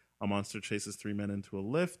missing. A monster chases 3 men into a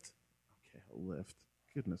lift. Okay, a lift.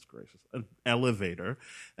 Goodness gracious. An elevator.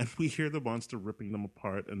 And we hear the monster ripping them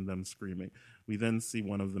apart and them screaming. We then see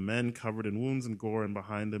one of the men covered in wounds and gore, and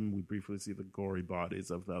behind him we briefly see the gory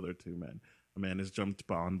bodies of the other 2 men. A man is jumped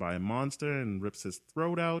on by a monster and rips his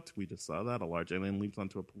throat out. We just saw that. A large alien leaps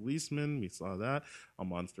onto a policeman. We saw that. A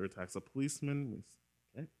monster attacks a policeman.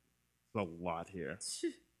 Okay. There's a lot here.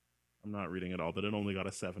 I'm not reading it all, but it only got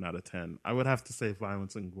a 7 out of 10. I would have to say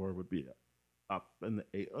violence and gore would be up in the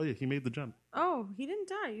 8. Oh, yeah, he made the jump. Oh, he didn't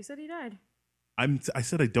die. You said he died. I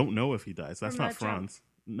said I don't know if he dies. That's not Franz.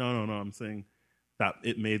 No. I'm saying that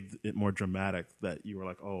it made it more dramatic that you were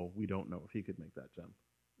like, we don't know if he could make that jump.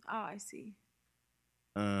 Oh, I see.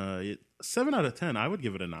 7 out of 10. I would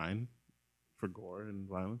give it a 9 for gore and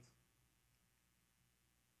violence.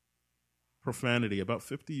 Profanity. About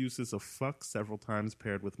 50 uses of fuck several times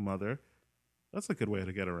paired with mother. That's a good way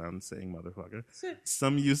to get around saying motherfucker.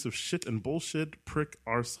 Some use of shit and bullshit, prick,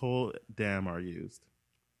 arsehole, damn are used.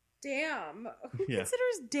 Damn. Who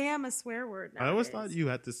considers damn a swear word nowadays? I always thought you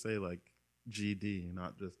had to say like GD,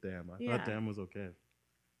 not just damn. I thought damn was okay.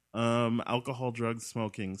 Alcohol, drugs,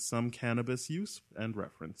 smoking, some cannabis use and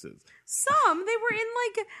references. Some? They were in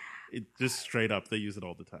like... It just straight up, they use it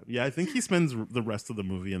all the time. Yeah, I think he spends the rest of the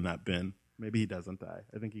movie in that bin. Maybe he doesn't die.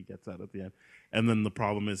 I think he gets out at the end. And then the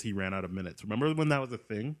problem is he ran out of minutes. Remember when that was a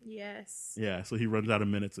thing? Yes. Yeah, so he runs out of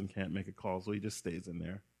minutes and can't make a call, so he just stays in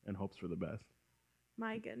there and hopes for the best.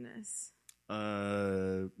 My goodness.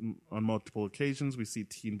 On multiple occasions, we see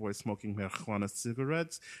teen boys smoking marijuana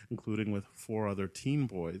cigarettes, including with 4 other teen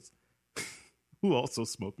boys who also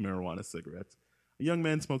smoke marijuana cigarettes. A young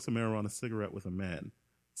man smokes a marijuana cigarette with a man.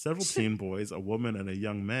 Several teen boys, a woman, and a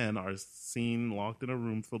young man are seen locked in a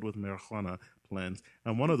room filled with marijuana plants,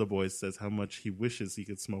 and one of the boys says how much he wishes he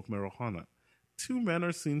could smoke marijuana. 2 men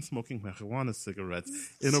are seen smoking marijuana cigarettes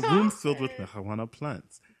in a room filled with marijuana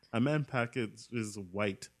plants. A man packages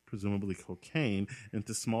white, presumably cocaine,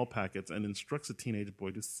 into small packets and instructs a teenage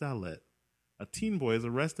boy to sell it. A teen boy is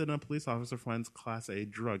arrested and a police officer finds Class A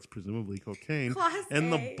drugs, presumably cocaine,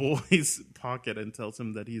 in the boy's pocket and tells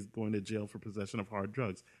him that he's going to jail for possession of hard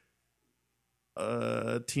drugs.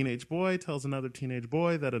 A teenage boy tells another teenage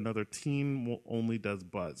boy that another teen only does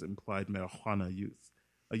buzz, implied marijuana use.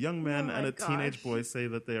 A young man and a teenage boy say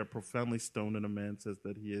that they are profoundly stoned, and a man says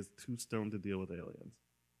that he is too stoned to deal with aliens.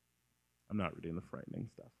 I'm not reading the frightening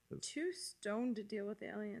stuff. Too stoned to deal with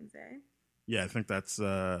aliens, eh? Yeah, I think that's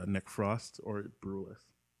Nick Frost or Brewis.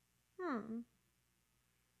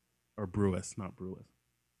 Or Brewis, not Brewis.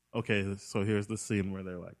 Okay, so here's the scene where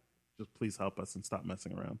they're like, just please help us and stop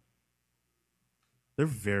messing around. They're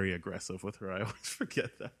very aggressive with her. I always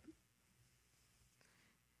forget that.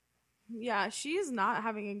 Yeah, she's not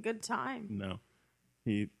having a good time. No.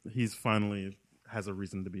 He's finally has a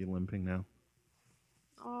reason to be limping now.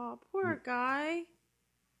 Oh, poor guy.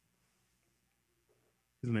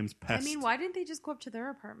 His name's Pest. I mean, why didn't they just go up to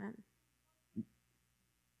their apartment?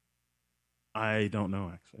 I don't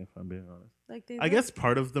know, actually, if I'm being honest. Like I guess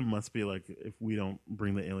part of them must be like, if we don't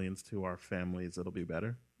bring the aliens to our families, it'll be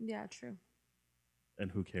better. Yeah, true.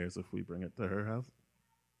 And who cares if we bring it to her house?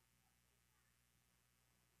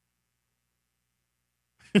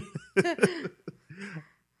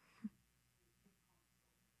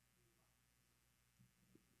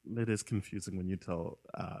 It is confusing when you tell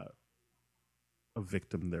a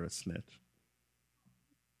victim they're a snitch.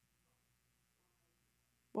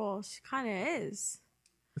 Well, she kind of is.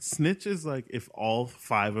 A snitch is like if all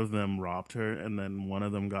 5 of them robbed her and then one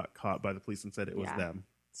of them got caught by the police and said it was them.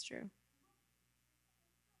 It's true.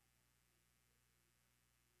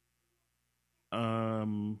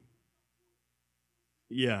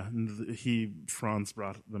 Yeah, Franz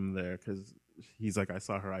brought them there because he's like, I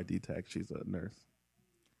saw her ID tag. She's a nurse.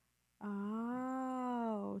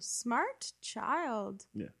 Oh, smart child.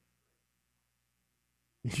 Yeah.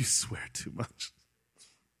 You swear too much.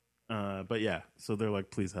 But yeah, so they're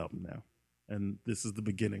like, please help him now. And this is the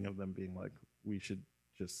beginning of them being like, we should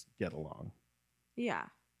just get along. Yeah.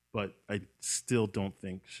 But I still don't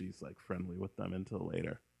think she's like friendly with them until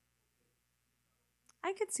later.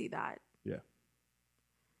 I could see that. Yeah.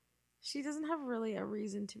 She doesn't have really a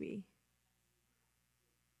reason to be.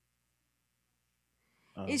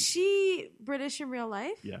 Is she British in real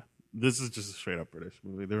life? Yeah. This is just a straight up British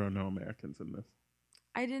movie. There are no Americans in this.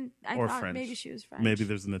 I or thought French. Maybe she was French. Maybe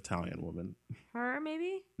there's an Italian woman. Her,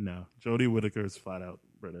 maybe? No. Jodie Whittaker is flat out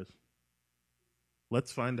British.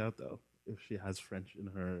 Let's find out, though, if she has French in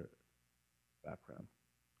her background.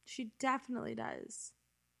 She definitely does.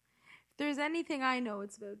 If there's anything I know,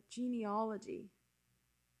 it's about genealogy.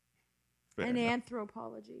 Fair and enough.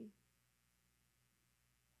 anthropology.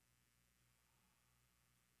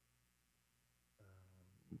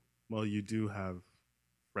 Well, you do have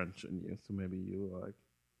French in you, so maybe you like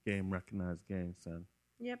game recognized game, son.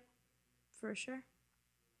 Yep, for sure.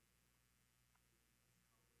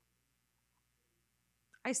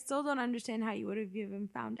 I still don't understand how you would have even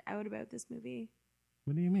found out about this movie.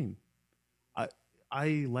 What do you mean?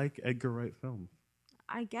 I like Edgar Wright films.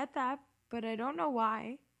 I get that, but I don't know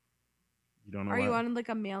why. You don't know Are why? you on like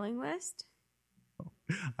a mailing list?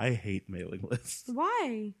 I hate mailing lists.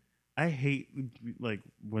 Why? I hate like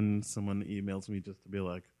when someone emails me just to be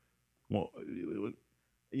like, well, you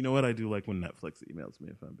know what? I do like when Netflix emails me,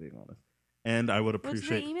 if I'm being honest. And I would What did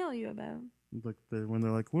appreciate they email you about? when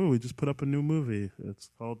they're like, "Whoa, we just put up a new movie. It's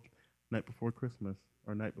called Night Before Christmas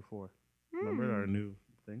or Night Before." Remember our new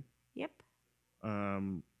thing? Yep.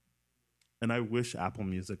 And I wish Apple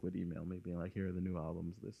Music would email me, being like, "Here are the new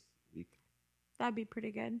albums this week." That'd be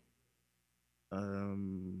pretty good.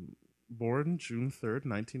 Born June 3rd,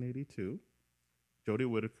 1982, Jodie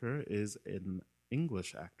Whittaker is an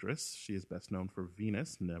English actress. She is best known for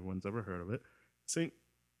Venus. No one's ever heard of it. St.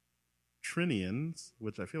 Trinians,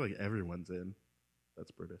 which I feel like everyone's in.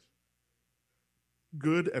 That's British.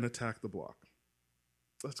 Good and Attack the Block.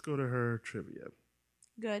 Let's go to her trivia.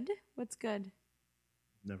 Good? What's good?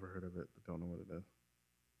 Never heard of it, but don't know what it is.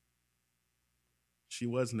 She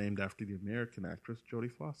was named after the American actress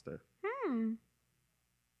Jodie Foster.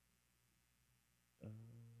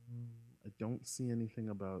 I don't see anything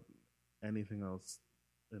about anything else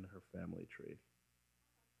in her family tree.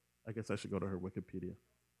 I guess I should go to her Wikipedia.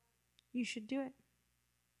 You should do it.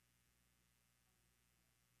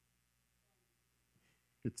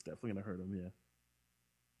 It's definitely going to hurt him, yeah.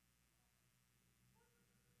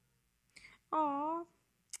 Aw.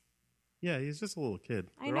 Yeah, he's just a little kid.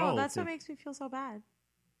 I know, that's what makes me feel so bad.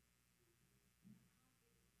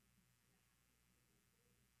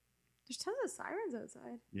 There's tons of sirens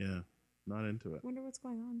outside. Yeah, not into it. Wonder what's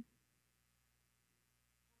going on.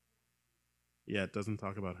 Yeah, it doesn't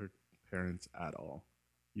talk about her parents at all.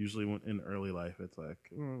 Usually when in early life, it's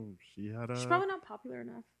like, oh, she's probably not popular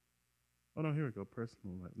enough. Oh, no, here we go.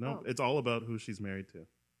 Personal life. No, Oh. It's all about who she's married to.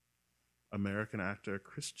 American actor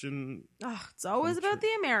Christian. Oh, it's always about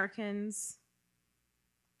the Americans.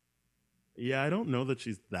 Yeah, I don't know that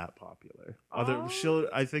she's that popular.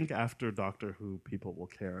 I think after Doctor Who, people will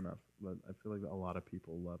care enough. But I feel like a lot of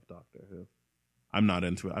people love Doctor Who. I'm not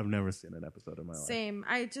into it. I've never seen an episode in my life. Same.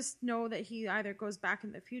 I just know that he either goes back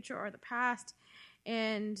in the future or the past,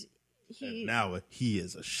 and now he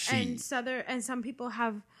is a she. And some people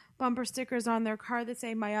have bumper stickers on their car that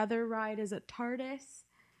say "My other ride is a TARDIS"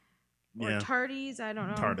 or TARDIS. I don't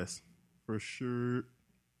know. TARDIS for sure.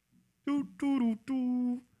 Do do do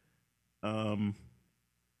do.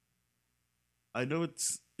 I know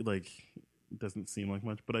it's like it doesn't seem like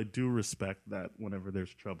much, but I do respect that whenever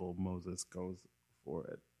there's trouble, Moses goes for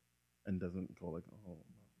it and doesn't go like, "Oh."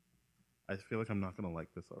 I feel like I'm not gonna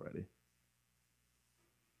like this already.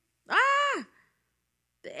 Ah!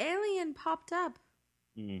 The alien popped up.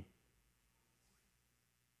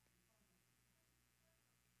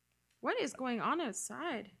 What is going on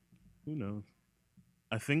outside? Who knows?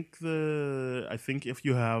 I think if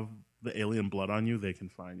you have the alien blood on you, they can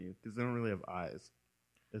find you because they don't really have eyes.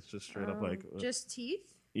 It's just straight up like just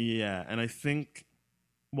teeth. Yeah, and I think.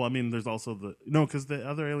 Well, I mean, there's also because the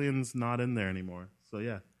other alien's not in there anymore. So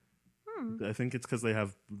yeah, I think it's because they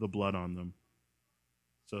have the blood on them.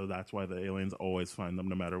 So that's why the aliens always find them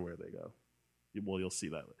no matter where they go. Well, you'll see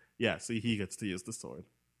that. Yeah, see, he gets to use the sword.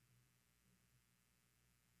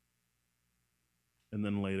 And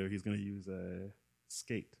then later he's going to use a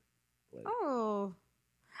skate blade. Oh.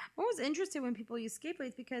 I'm always interested when people use skate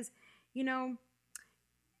blades because,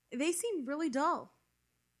 they seem really dull.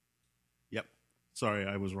 Yep. Sorry,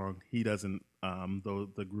 I was wrong. He doesn't. Though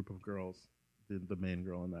the group of girls, the main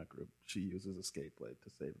girl in that group, she uses a skate blade to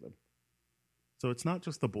save them. So it's not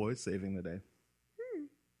just the boys saving the day.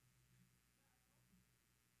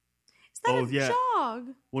 Is that a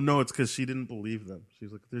dog? Well, no, it's because she didn't believe them.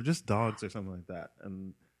 She's like, they're just dogs or something like that.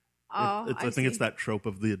 And I think it's that trope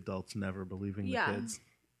of the adults never believing the kids.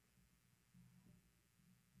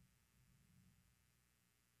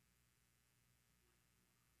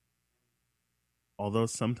 Although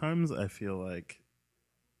sometimes I feel like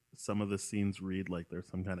some of the scenes read like there's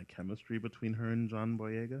some kind of chemistry between her and John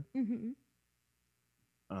Boyega. Mm-hmm.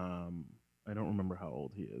 I don't remember how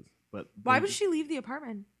old he is, but why would she leave the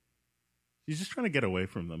apartment? She's just trying to get away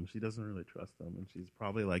from them. She doesn't really trust them, and she's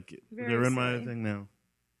probably like, Very they're in silly. my thing now.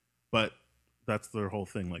 But that's their whole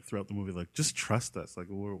thing. Like throughout the movie, like just trust us. Like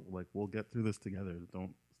we'll get through this together.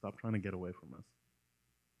 Don't stop trying to get away from us.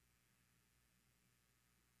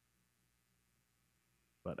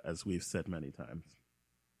 But as we've said many times,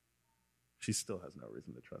 she still has no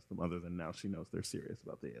reason to trust them other than now she knows they're serious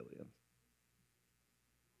about the aliens.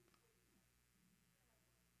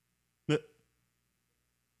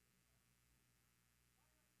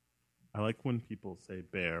 I like when people say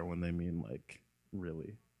bear when they mean like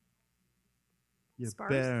really. Yeah,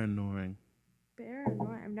 Sparse? bear annoying. Bear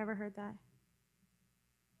annoying. I've never heard that.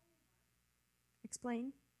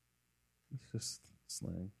 Explain. It's just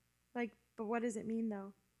slang. But what does it mean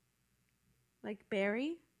though? Like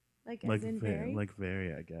berry? Like Like as in very, berry? like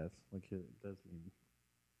very, I guess. Like it does mean.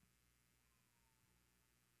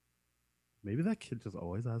 maybe that kid just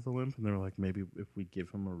always has a limp, and they're like, maybe if we give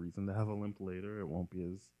him a reason to have a limp later, it won't be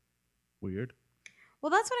as weird. Well,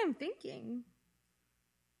 that's what I'm thinking.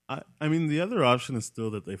 I mean, the other option is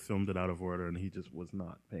still that they filmed it out of order, and he just was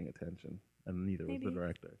not paying attention, and neither was the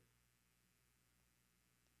director.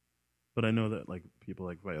 But I know that like people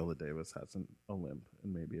like Viola Davis has a limp,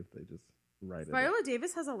 and maybe if they just write it. Viola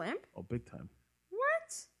Davis has a limp? Oh, big time.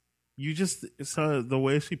 What? You just saw the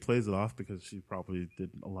way she plays it off because she probably did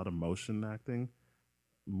a lot of motion acting,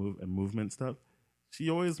 movement stuff. She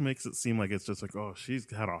always makes it seem like it's just like, oh, she's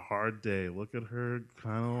had a hard day. Look at her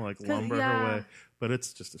kind of like lumber her way. But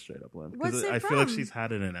it's just a straight up limp. What's it I from? feel like she's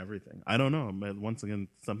had it in everything. I don't know. Once again,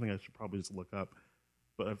 something I should probably just look up.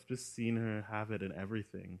 But I've just seen her have it in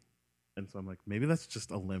everything. And so I'm like, maybe that's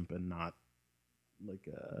just a limp and not like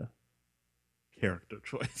a character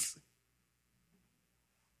choice.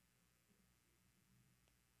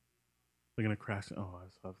 They're going to crash. Oh, I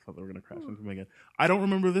thought they were going to crash into him again. I don't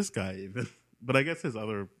remember this guy even. But I guess his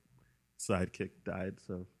other sidekick died,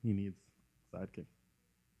 so he needs sidekick.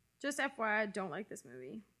 Just FYI, I don't like this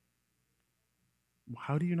movie.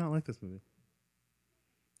 How do you not like this movie?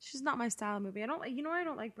 It's just not my style of movie. I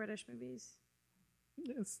don't like British movies.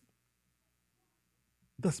 Yes.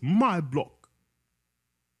 That's my block.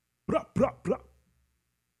 Blah, blah, blah.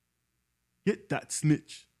 Get that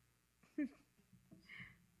snitch.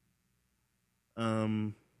 What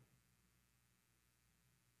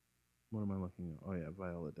am I looking at? Oh, yeah,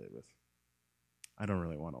 Viola Davis. I don't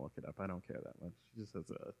really want to look it up. I don't care that much. She just has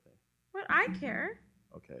a thing. What? I care.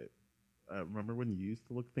 Okay. Remember when you used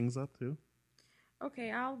to look things up, too?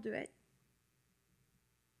 Okay, I'll do it.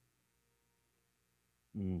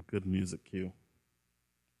 Good music cue.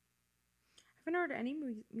 I haven't heard any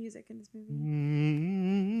music in this movie.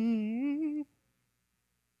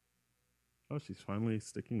 Oh, she's finally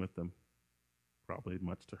sticking with them. Probably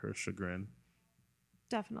much to her chagrin.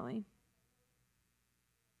 Definitely.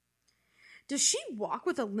 Does she walk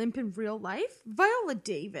with a limp in real life? Viola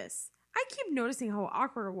Davis. I keep noticing how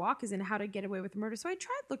awkward her walk is in How to Get Away with Murder, so I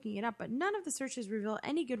tried looking it up, but none of the searches reveal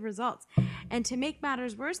any good results. And to make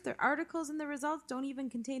matters worse, the articles in the results don't even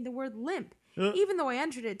contain the word limp, even though I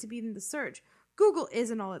entered it to be in the search. Google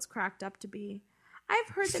isn't all it's cracked up to be. I've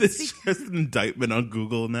heard that it's just an indictment on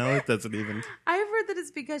Google now. It doesn't even. I've heard that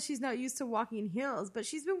it's because she's not used to walking in heels, but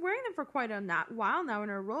she's been wearing them for quite a while now in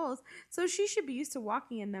her roles, so she should be used to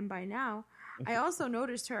walking in them by now. I also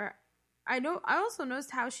noticed how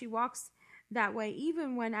she walks that way,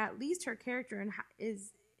 even when at least her character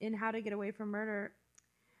is in How to Get Away from Murder.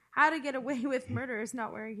 How to Get Away with Murder is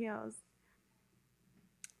not wearing heels.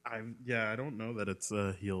 I don't know that it's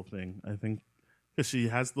a heel thing. I think because she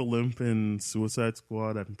has the limp in Suicide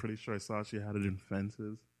Squad. I'm pretty sure I saw she had it in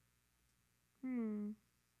Fences.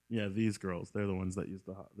 Yeah, these girls, they're the ones that use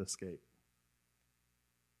the skate.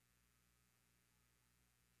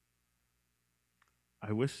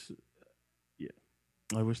 I wish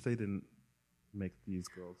they didn't make these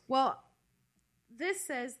girls. Well, this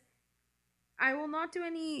says, I will not do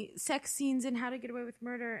any sex scenes in How to Get Away with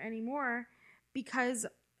Murder anymore because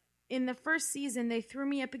in the first season, they threw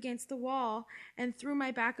me up against the wall and threw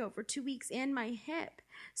my back out for 2 weeks and my hip.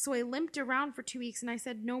 So I limped around for 2 weeks and I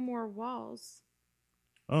said, no more walls.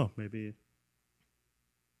 Oh, maybe.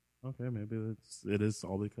 Okay, maybe it is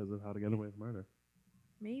all because of How to Get Away with Murder.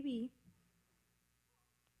 Maybe.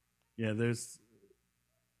 Yeah,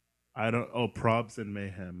 Probs and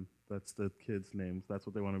Mayhem. That's the kids' names. That's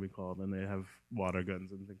what they want to be called. And they have water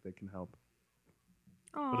guns and think they can help.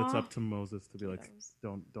 Aww. But it's up to Moses to be like,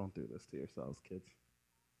 don't do this to yourselves, kids.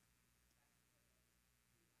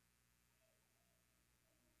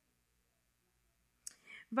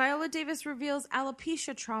 Viola Davis reveals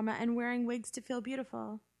alopecia trauma and wearing wigs to feel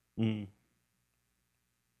beautiful.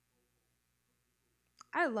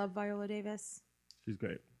 I love Viola Davis. She's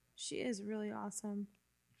great. She is really awesome.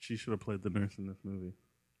 She should have played the nurse in this movie.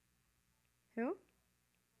 Who?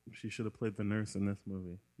 She should have played the nurse in this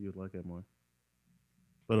movie. You would like it more.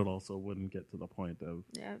 But it also wouldn't get to the point of...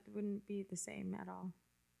 Yeah, it wouldn't be the same at all.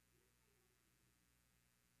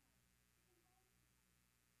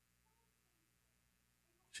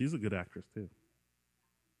 She's a good actress, too.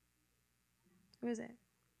 Who is it?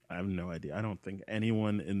 I have no idea. I don't think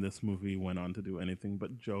anyone in this movie went on to do anything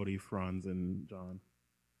but Jodie, Franz, and John.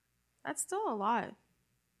 That's still a lot.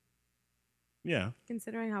 Yeah.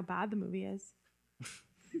 Considering how bad the movie is.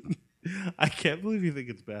 I can't believe you think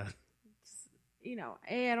it's bad. You know,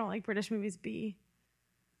 A, I don't like British movies. B,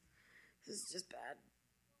 this is just bad.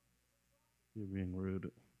 You're being rude.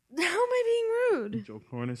 How am I being rude? Joe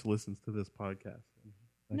Cornish listens to this podcast.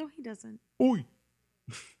 No, he doesn't. Oi!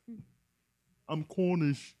 I'm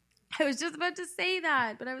Cornish. I was just about to say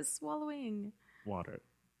that, but I was swallowing. Water.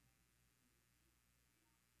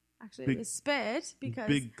 Actually, it was spit because...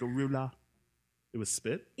 Big gorilla. It was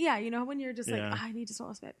spit? Yeah, you know when you're just like, Yeah. I need to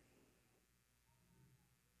swallow spit.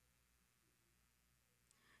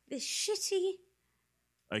 This shitty...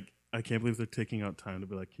 I can't believe they're taking out time to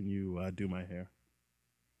be like, can you do my hair?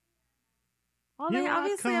 Well, they Here I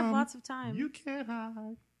obviously have come. lots of time. You can't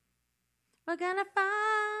hide. We're gonna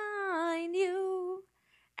find you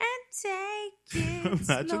and take it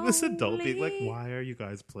Imagine this adult being like, slowly. why are you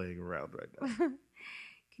guys playing around right now?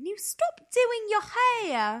 Can you stop doing your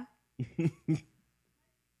hair?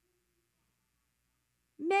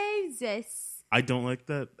 Moses. I don't like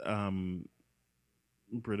that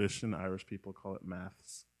British and Irish people call it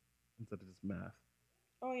maths instead of just math.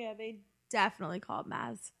 Oh, yeah, they definitely call it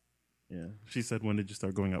Maz. Yeah. She said, when did you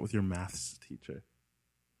start going out with your maths teacher?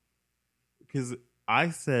 Because I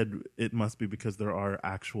said it must be because there are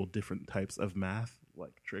actual different types of math,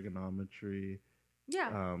 like trigonometry,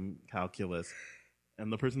 Yeah. calculus.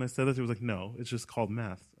 And the person I said that to was like, no, it's just called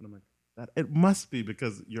math. And I'm like, that it must be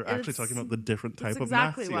because you're actually talking about the different type of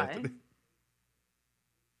exactly math. why.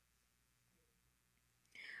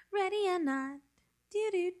 Ready or not.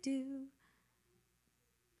 Do.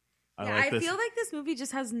 Yeah, I feel like this movie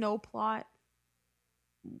just has no plot.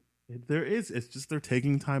 There is. It's just they're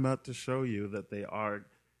taking time out to show you that they are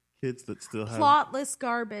kids that still have... Plotless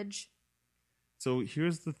garbage. So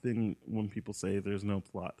here's the thing when people say there's no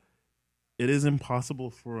plot. It is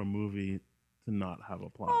impossible for a movie to not have a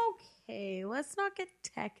plot. Okay, let's not get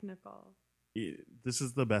technical. This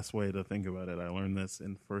is the best way to think about it. I learned this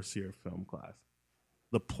in first year film class.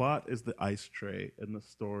 The plot is the ice tray, and the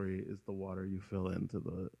story is the water you fill into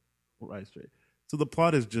the ice tray. So the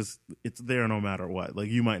plot is just, it's there no matter what. Like,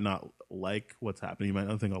 you might not like what's happening. You might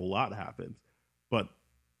not think a lot happens. But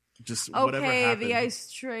just whatever happens. Okay, the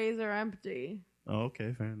ice trays are empty. Oh,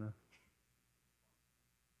 okay, fair enough.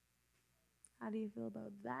 How do you feel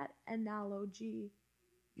about that analogy?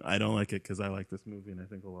 I don't like it because I like this movie, and I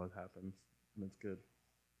think a lot happens, and it's good.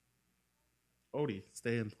 Odie,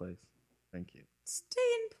 stay in place. Thank you. Stay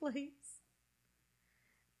in place.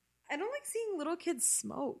 I don't like seeing little kids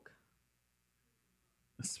smoke.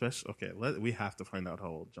 Especially, okay, we have to find out how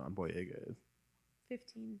old John Boyega is.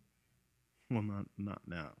 15. Well, not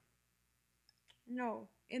now. No,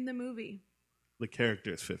 in the movie. The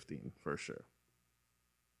character is 15, for sure.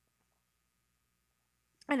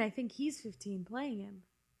 And I think he's 15 playing him.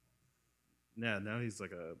 Yeah, now he's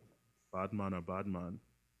like a Badman or Badman.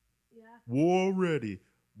 Yeah. War ready.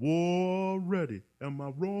 War ready. Am I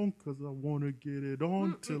wrong? Because I want to get it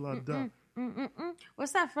on till I die.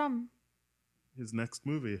 What's that from? His next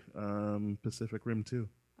movie, Pacific Rim 2.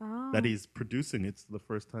 Oh. That he's producing. It's the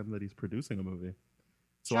first time that he's producing a movie.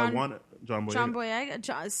 So John I want it. John Boyega.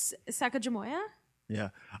 Sacagawea? Yeah.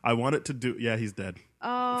 I want it to do. Yeah, he's dead.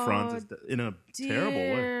 Oh. Franz is dead. In a terrible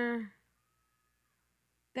way.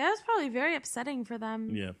 That was probably very upsetting for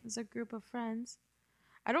them Yeah. as a group of friends.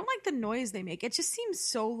 I don't like the noise they make. It just seems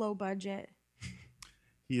so low budget.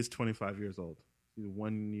 He is 25 years old. He's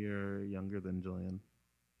 1 year younger than Jillian.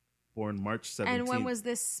 Born March 17th. And when was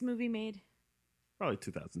this movie made? Probably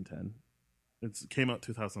 2010. It came out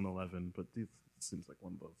 2011, but it seems like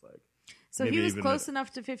one of those like. So he was close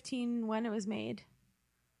enough to 15 when it was made.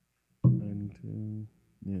 92.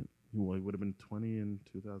 Yeah, he would have been 20 in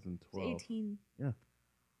 2012. 18. Yeah.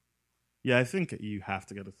 Yeah, I think you have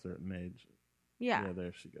to get a certain age. Yeah. Yeah,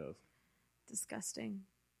 there she goes. Disgusting.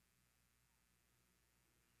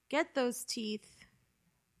 Get those teeth.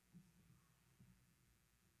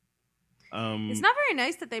 It's not very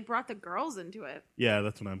nice that they brought the girls into it. Yeah,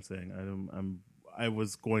 that's what I'm saying. I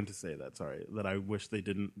was going to say that. Sorry, that I wish they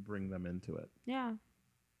didn't bring them into it. Yeah.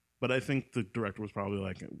 But I think the director was probably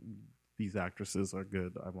like, these actresses are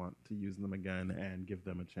good. I want to use them again and give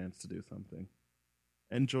them a chance to do something.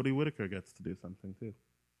 And Jodie Whittaker gets to do something too.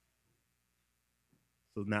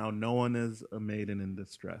 So now no one is a maiden in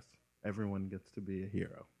distress. Everyone gets to be a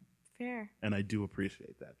hero. Fair. And I do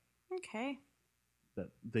appreciate that. Okay. That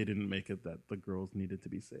they didn't make it that the girls needed to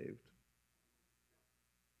be saved.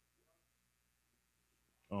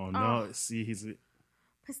 Oh no, see,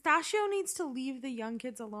 Pistachio needs to leave the young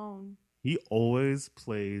kids alone. he always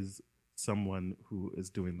plays someone who is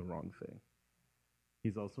doing the wrong thing.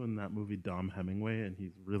 He's also in that movie Dom Hemingway, and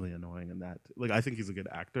he's really annoying in that. Like, I think he's a good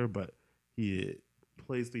actor, but he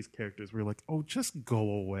plays these characters where you're like, oh, just go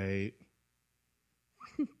away.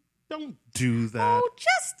 Don't do that. Oh,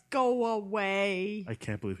 just go away. I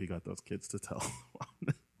can't believe he got those kids to tell.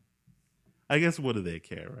 I guess, what do they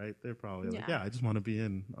care, right? They're probably like, yeah, I just want to be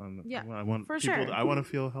in. I want for people sure. I want to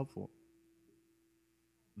feel helpful.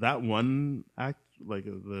 That one like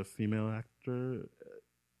the female actor,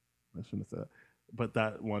 I shouldn't have said that, but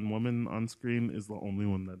that one woman on screen is the only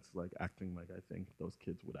one that's like acting like I think those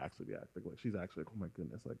kids would actually be acting like. She's actually like, oh my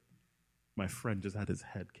goodness, like my friend just had his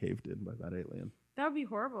head caved in by that alien. That would be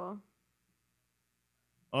horrible.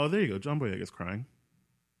 Oh, there you go. John Boyega's crying.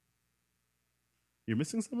 You're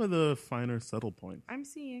missing some of the finer, subtle points. I'm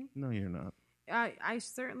seeing. No, you're not. I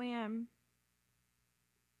certainly am.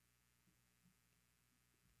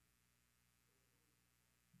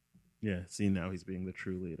 Yeah, see, now he's being the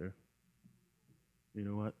true leader. You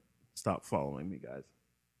know what? Stop following me, guys.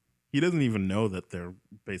 He doesn't even know that they're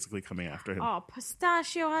basically coming after him. Oh,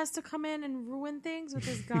 Pistachio has to come in and ruin things with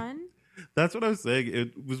his gun? That's what I was saying.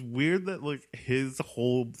 It was weird that like his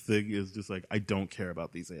whole thing is just like, I don't care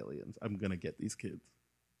about these aliens. I'm going to get these kids.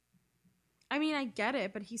 I mean, I get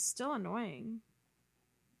it, but he's still annoying.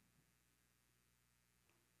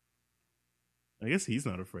 I guess he's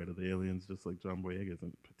not afraid of the aliens, just like John Boyega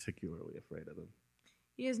isn't particularly afraid of them.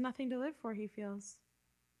 He has nothing to live for, he feels.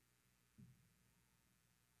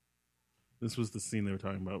 This was the scene they were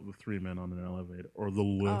talking about, the three men on an elevator, or the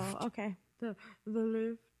lift. Oh, okay. The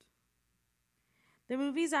lift. The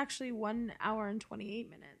movie's actually 1 hour and 28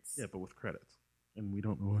 minutes. Yeah, but with credits. And we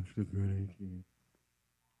don't watch the credits.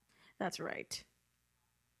 That's right.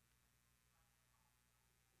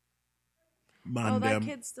 Man, oh, that damn.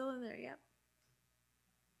 kid's still in there, yep.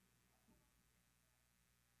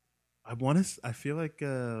 I feel like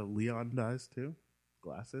Leon dies too.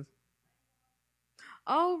 Glasses.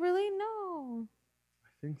 Oh, really? No. I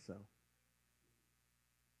think so.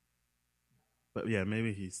 But yeah,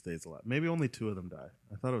 maybe he stays alive. Maybe only 2 of them die.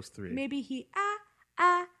 I thought it was 3. Maybe he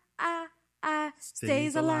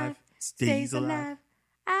stays alive. Stays alive.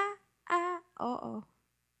 Uh-oh.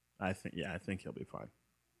 I think he'll be fine.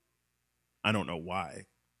 I don't know why.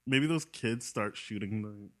 Maybe those kids start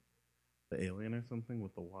shooting the alien or something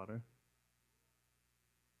with the water.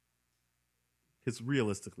 Because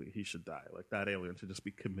realistically, he should die. Like, that alien should just be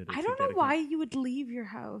committed to I don't know getting why him. you would leave your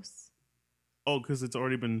house. Oh, because it's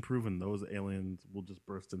already been proven those aliens will just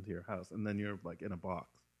burst into your house. And then you're, like, in a box.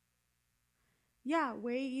 Yeah,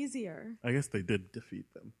 way easier. I guess they did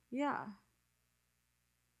defeat them. Yeah.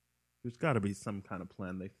 There's got to be some kind of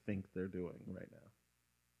plan they think they're doing right now.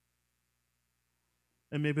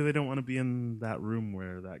 And maybe they don't want to be in that room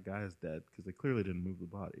where that guy is dead because they clearly didn't move the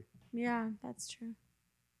body. Yeah, that's true.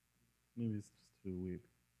 Maybe it's just too weak.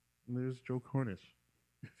 And there's Joe Cornish.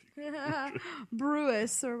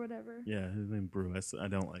 Brewis or whatever. Yeah, his name Brewis. I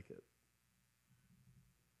don't like it.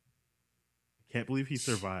 I can't believe he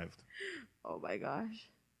survived. Oh my gosh.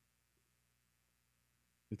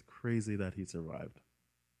 It's crazy that he survived.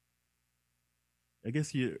 I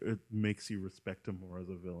guess it makes you respect him more as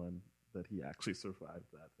a villain that he actually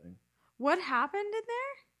survived that thing. What happened in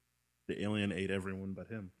there? The alien ate everyone but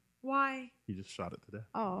him. Why? He just shot it to death.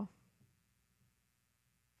 Oh.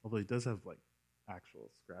 Although he does have like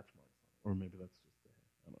actual scratch marks on it. Or maybe that's just the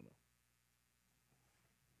hair. I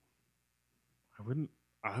don't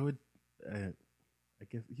know. I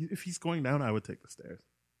guess if he's going down, I would take the stairs.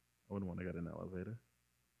 I wouldn't want to get an elevator.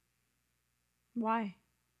 Why?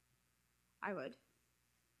 I would.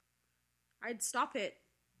 I'd stop it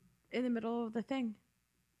in the middle of the thing.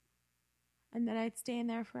 And then I'd stay in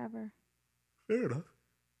there forever. Fair enough.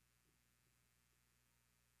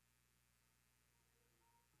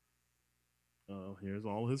 Oh, here's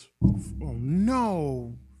all his... Oh,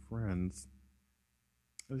 no! Friends.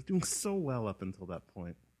 I was doing so well up until that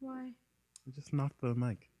point. Why? I just knocked the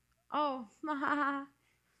mic. Oh.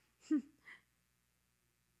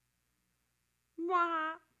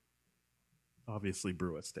 Wah. Obviously,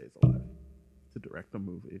 Brewis stays alive to direct a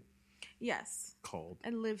movie Yes. called...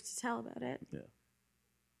 And live to tell about it. Yeah.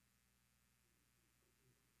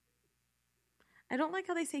 I don't like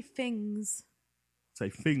how they say things. Say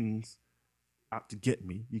things out to get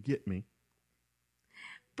me. You get me.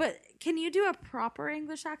 But can you do a proper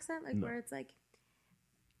English accent? Like No. where it's like,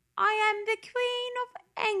 I am the Queen of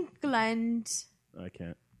England. I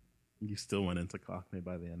can't. You still went into Cockney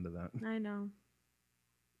by the end of that. I know.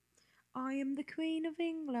 I am the Queen of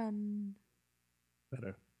England.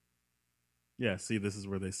 Better. Yeah, see, this is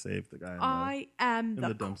where they saved the guy. I am in the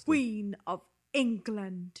the dumpster. Queen of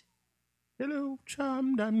England. Hello,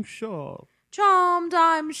 charmed, I'm sure. Charmed,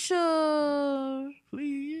 I'm sure.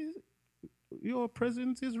 Please, your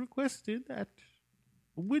presence is requested at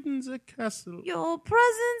Windsor Castle. Your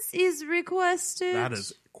presence is requested. That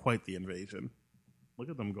is quite the invasion. Look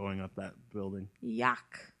at them going up that building. Yuck.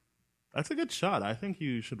 That's a good shot. I think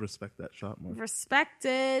you should respect that shot more.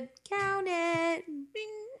 Respected. Count it.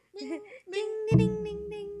 Ding, ding, ding, ding,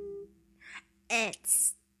 ding.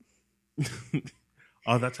 It's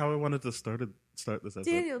Oh, that's how I wanted to start this episode.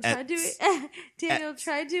 Daniel,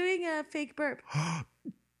 try doing a fake burp.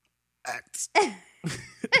 Ets.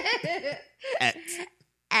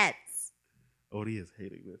 Ets. Odie is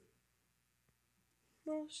hating this.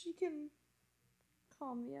 Well, she can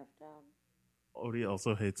calm the F down. Odie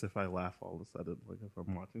also hates if I laugh all of a sudden. Like if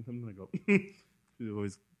I'm watching something, I go. She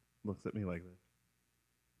always looks at me like this.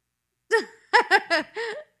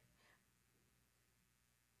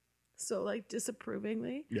 So, like,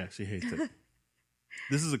 disapprovingly. Yeah, she hates it.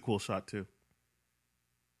 This is a cool shot too.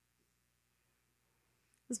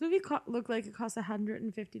 This movie looked like it cost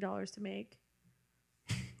 $150 to make.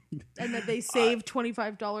 And that they saved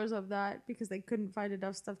 $25 of that because they couldn't find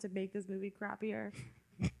enough stuff to make this movie crappier.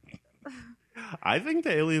 I think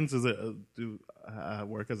the aliens do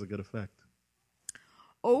work as a good effect.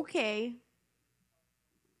 Okay.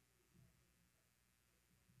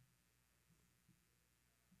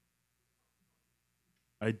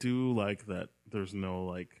 I do like that there's no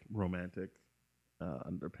like romantic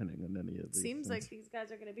underpinning in any of these. Seems things. like these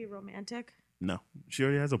guys are going to be romantic. No, she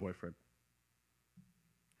already has a boyfriend.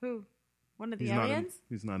 Who? One of the He's aliens?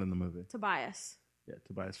 He's not in the movie. Tobias. Yeah,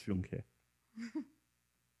 Tobias Funke.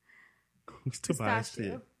 Who's Tobias to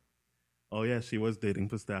you? Oh yeah, she was dating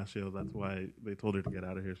Pistachio. That's why they told her to get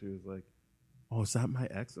out of here. She was like, "Oh, is that my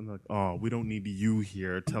ex?" And they're like, "Oh, we don't need you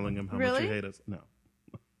here telling him how much you hate us." No.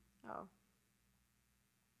 Oh.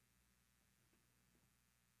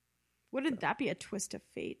 Wouldn't that be a twist of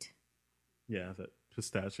fate? Yeah, that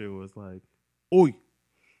Pistachio was like, "Oi,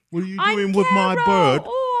 what are you doing with my bird?"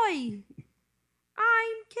 Oi,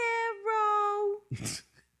 I'm Caro.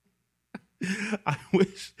 I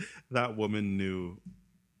wish that woman knew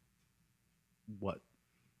what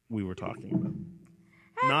we were talking about.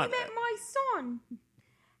 Have you met my son?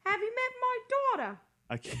 Have you met my daughter?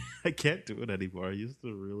 I can't do it anymore. I used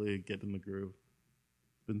to really get in the groove.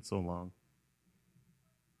 It's been so long.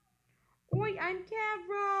 Oi, I'm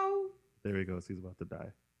Caro. There he goes. He's about to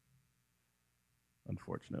die.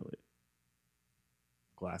 Unfortunately.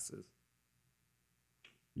 Glasses.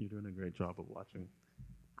 You're doing a great job of watching.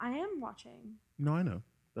 I am watching. No, I know.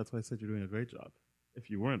 That's why I said you're doing a great job. If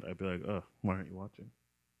you weren't, I'd be like, "Oh, why aren't you watching?"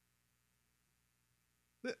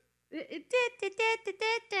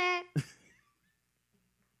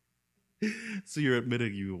 So you're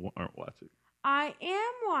admitting you aren't watching. I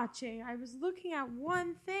am watching. I was looking at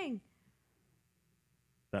one thing.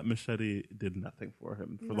 That machete did nothing for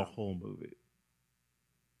him for the whole movie.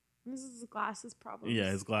 This is the glasses problem. Yeah,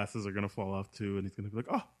 his glasses are going to fall off too, and he's going to be like,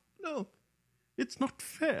 "Oh, no, it's not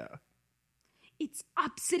fair. It's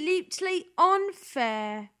absolutely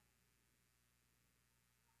unfair."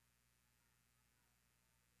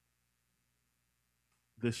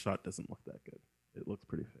 This shot doesn't look that good. It looks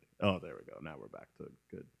pretty fake. Oh, there we go. Now we're back to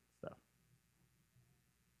good stuff.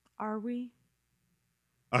 Are we?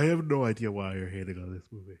 I have no idea why you're hating on this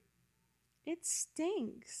movie. It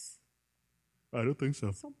stinks. I don't think so.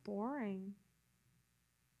 It's so boring.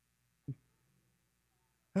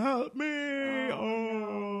 Help me!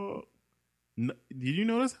 Oh. No. Did you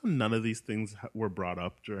notice how none of these things were brought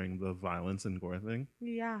up during the violence and gore thing?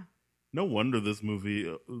 Yeah. No wonder this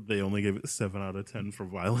movie, they only gave it 7 out of 10 for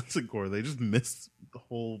violence and gore. They just missed the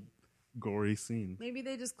whole gory scene. Maybe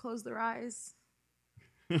they just closed their eyes.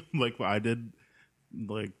 Like I did,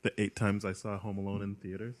 like the 8 times I saw Home Alone in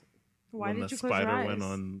theaters. Why did you close your eyes? When the spider eyes? went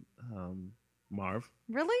on Marv.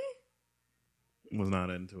 Really? Was not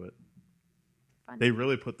into it. Funny. They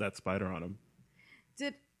really put that spider on him.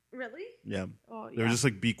 Really? Yeah. Oh, yeah. They were just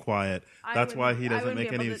like, "Be quiet." That's why he doesn't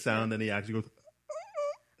make any sound, and he actually goes.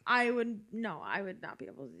 I would not be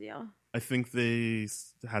able to deal. I think they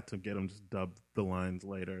had to get him just dubbed the lines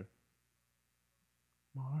later.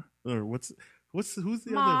 Marv? Or who's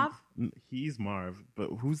the Marv. other? He's Marv, but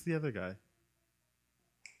who's the other guy?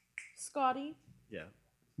 Scotty. Yeah.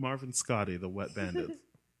 Marv and Scotty, the wet bandits.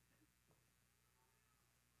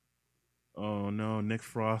 Oh no, Nick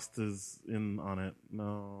Frost is in on it.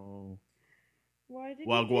 No. Why did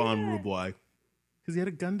Wagwan Rude Boy. Because he had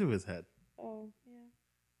a gun to his head. Oh, yeah.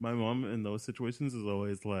 My mom in those situations is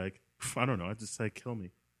always like, I don't know, I just say kill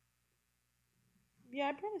me. Yeah,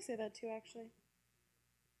 I'd probably say that too, actually.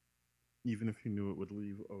 Even if you knew it would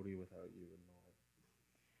leave Odie without you in the life.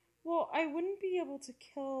 Well, I wouldn't be able to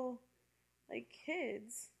kill, like,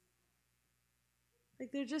 kids.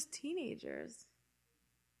 Like, they're just teenagers.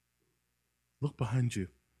 Look behind you.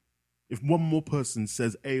 If one more person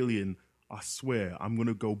says alien, I swear I'm going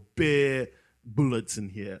to go bare bullets in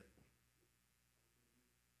here.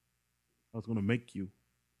 I was going to make you.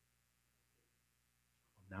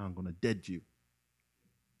 Now I'm going to dead you.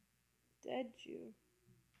 Dead you.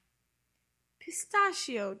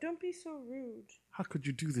 Pistachio, don't be so rude. How could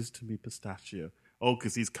you do this to me, Pistachio? Oh,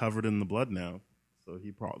 because he's covered in the blood now. So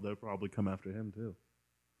they'll probably come after him, too.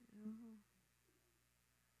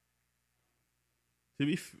 To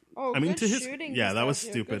be, Oh, I mean, good to his shooting, yeah, that was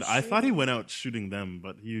Pistachio, stupid. good I thought he shooting. went out shooting them,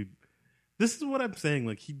 but this is what I'm saying.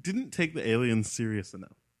 Like, he didn't take the aliens serious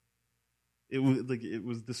enough. It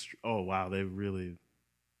was this. Oh wow, they really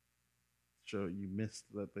you missed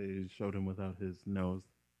that they showed him without his nose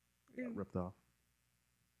got ripped off.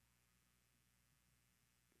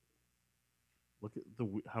 Look at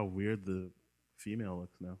how weird the female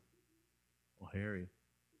looks now. Oh, hairy.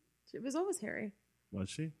 It was always hairy. Was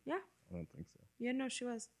she? Yeah. I don't think so. Yeah, no, she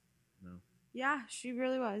was. No. Yeah, she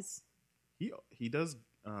really was. He does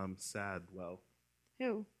sad well.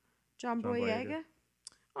 Who? John John Boyega. Boyega?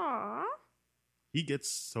 Aw. He gets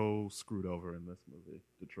so screwed over in this movie,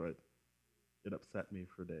 Detroit. It upset me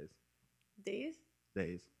for days.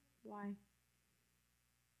 Days? Why?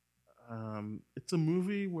 It's a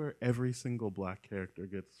movie where every single black character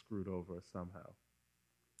gets screwed over somehow.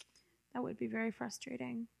 That would be very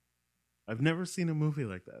frustrating. I've never seen a movie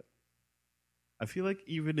like that. I feel like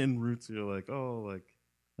even in Roots, you're like, oh, like,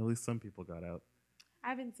 at least some people got out. I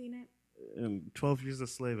haven't seen it. In 12 Years a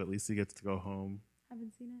Slave, at least he gets to go home.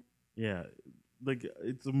 Haven't seen it. Yeah. Like,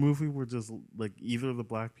 it's a movie where just, like, either the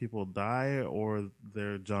black people die or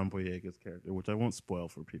they're John Boyega's character, which I won't spoil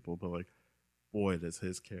for people, but, like, boy, does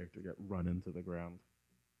his character get run into the ground.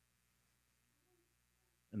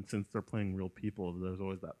 And since they're playing real people, there's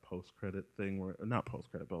always that post-credit thing where, not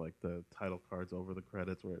post-credit, but, like, the title cards over the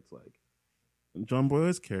credits where it's like, John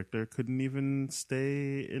Boyega's character couldn't even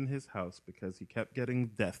stay in his house because he kept getting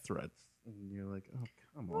death threats. And you're like, oh,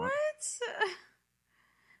 come on. What?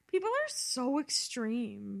 People are so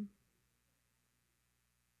extreme.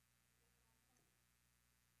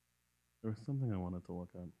 There was something I wanted to look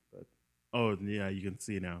up, but oh yeah, you can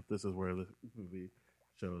see now. This is where the movie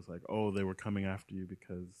shows like, oh, they were coming after you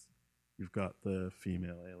because you've got the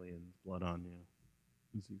female alien's blood on you,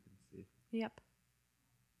 as you can see. Yep.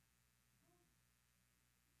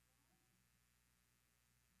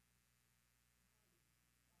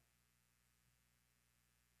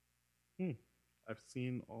 I've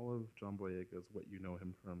seen all of John Boyega's What You Know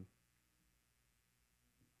Him From.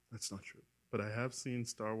 That's not true. But I have seen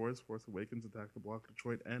Star Wars, Force Awakens, Attack the Block,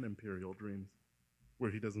 Detroit, and Imperial Dreams,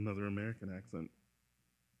 where he does another American accent.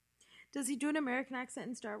 Does he do an American accent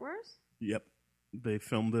in Star Wars? Yep. They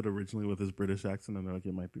filmed it originally with his British accent, and they're like,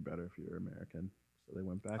 it might be better if you're American. So they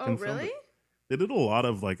went back and filmed really? it. They did a lot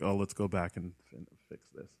of like, oh, let's go back and fix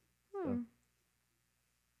this. So,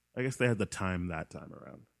 I guess they had the time that time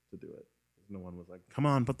around to do it. No one was like, come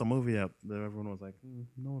on, put the movie up. Everyone was like,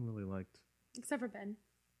 no one really liked. Except for Ben.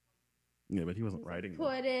 Yeah, but he wasn't writing.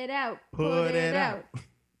 Put it out. Put it out.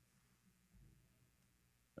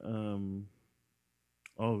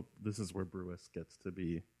 Oh, this is where Brewis gets to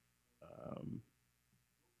be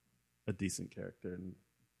a decent character and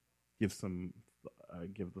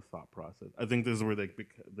give the thought process. I think this is where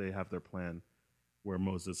they have their plan where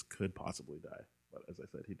Moses could possibly die, but as I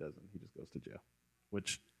said, he doesn't. He just goes to jail,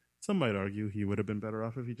 which some might argue he would have been better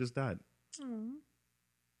off if he just died.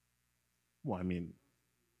 Well, I mean,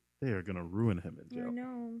 they are going to ruin him in jail. I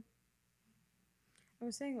know. I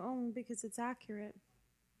was saying, because it's accurate.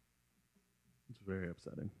 It's very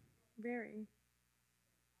upsetting. Very.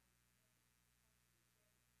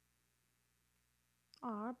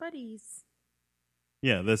 Aw, buddies.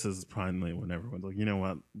 Yeah, this is finally when everyone's like, you know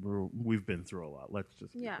what? We've been through a lot. Let's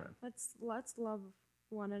just be friends. Let's love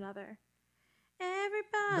one another.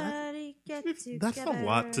 Everybody get together. That's a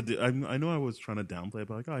lot to do. I know I was trying to downplay it,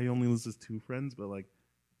 but like, oh, he only loses 2 friends, but like,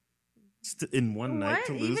 in one night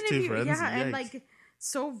to lose 2 friends, yeah, yikes. and like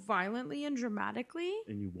so violently and dramatically.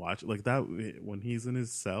 And you watch like that when he's in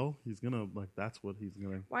his cell, he's gonna like that's what he's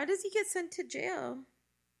gonna. Why does he get sent to jail?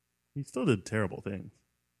 He still did terrible things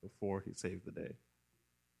before he saved the day.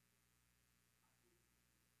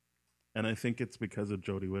 And I think it's because of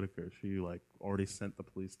Jodie Whittaker. She like already sent the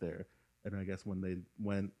police there. And I guess when they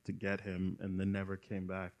went to get him and then never came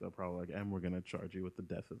back, they're probably like, and we're going to charge you with the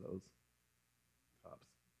death of those cops.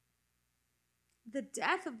 The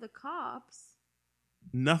death of the cops?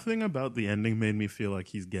 Nothing about the ending made me feel like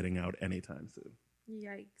he's getting out anytime soon.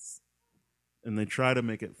 Yikes. And they try to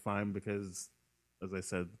make it fine because, as I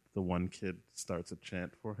said, the one kid starts a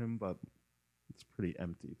chant for him, but it's a pretty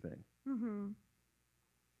empty thing. Mm-hmm.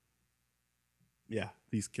 Yeah,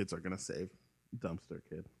 these kids are going to save Dumpster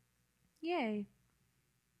Kid. Yay.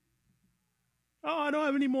 Oh, I don't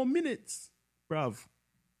have any more minutes. Bruv.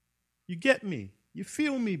 You get me. You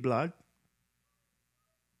feel me, blood.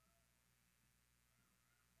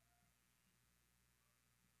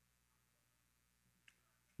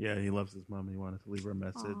 Yeah, he loves his mom. He wanted to leave her a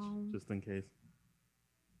message Aw. just in case.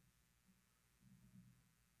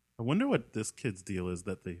 I wonder what this kid's deal is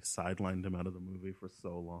that they sidelined him out of the movie for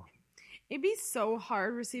so long. It'd be so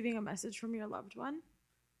hard receiving a message from your loved one.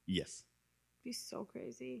 Yes, It'd be so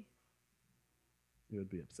crazy. it would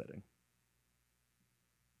be upsetting.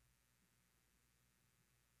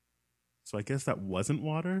 So I guess that wasn't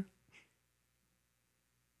water.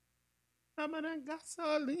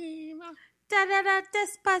 Gasolina. Da da da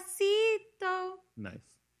despacito. Nice.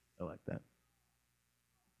 I like that.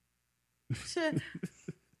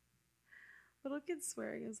 Little kids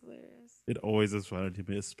swearing is hilarious. It always is funny to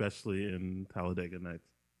me, especially in Talladega Nights.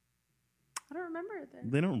 I don't remember it then.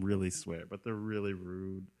 They don't really swear, but they're really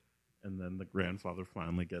rude. And then the grandfather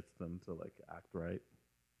finally gets them to like act right.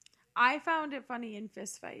 I found it funny in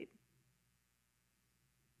Fist Fight.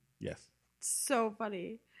 Yes. So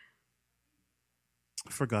funny.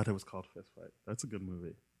 I forgot it was called Fist Fight. That's a good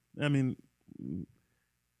movie. I mean,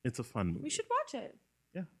 it's a fun movie. We should watch it.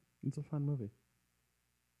 Yeah, it's a fun movie.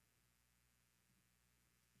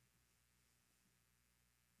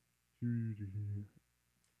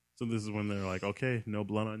 So this is when they're like, okay, no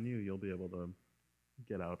blood on you. You'll be able to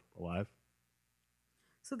get out alive.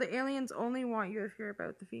 So the aliens only want you if you're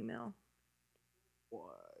about the female.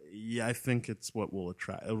 Yeah, I think it's what will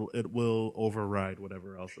attract. It will override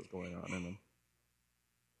whatever else is going on in them.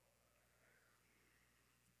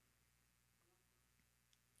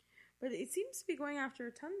 But it seems to be going after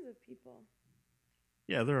tons of people.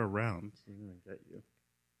 Yeah, they're around. So they're going to get you.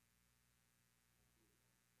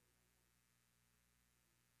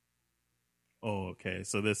 Oh, okay.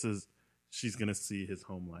 So this is, she's going to see his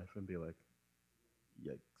home life and be like,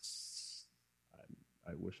 yikes.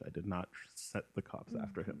 I wish I did not set the cops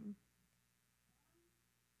after him.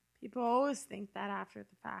 People always think that after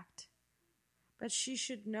the fact. But she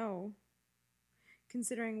should know,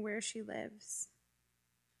 considering where she lives.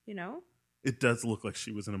 You know? It does look like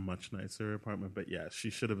she was in a much nicer apartment, but yeah, she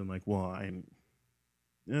should have been like, well,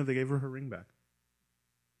 they gave her ring back.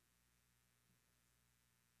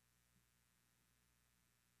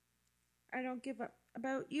 I don't give up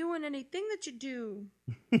about you and anything that you do.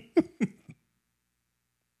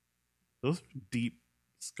 Those deep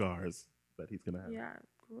scars that he's going to have. Yeah,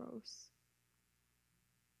 gross.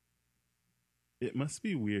 It must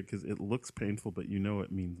be weird because it looks painful, but you know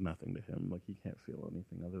it means nothing to him. Like he can't feel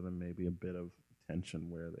anything other than maybe a bit of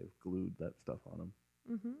tension where they've glued that stuff on him.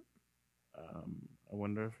 Mm-hmm. I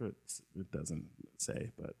wonder if it doesn't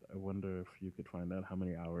say, but I wonder if you could find out how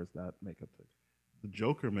many hours that makeup took. The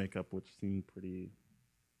Joker makeup, which seemed pretty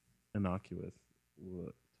innocuous,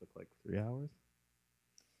 took like 3 hours.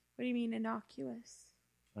 What do you mean innocuous?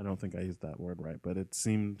 I don't think I used that word right, but it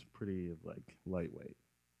seemed pretty like lightweight.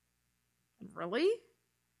 Really?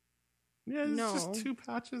 Yeah, it's No. just 2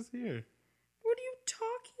 patches here. What are you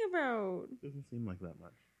talking about? Doesn't seem like that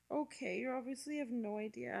much. Okay, you obviously have no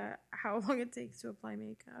idea how long it takes to apply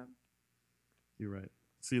makeup. You're right.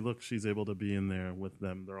 See, look, she's able to be in there with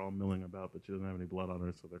them. They're all milling about, but she doesn't have any blood on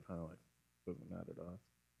her, so they're kind of like, doesn't matter to us.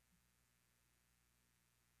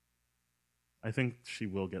 I think she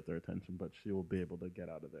will get their attention, but she will be able to get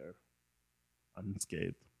out of there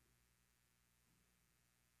unscathed.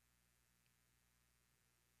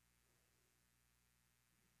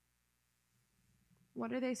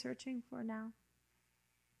 What are they searching for now?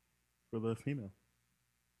 For the female.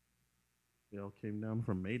 They all came down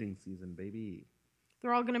from mating season, baby.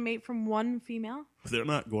 They're all going to mate from one female? They're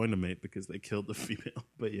not going to mate because they killed the female.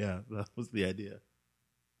 But yeah, that was the idea.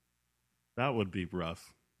 That would be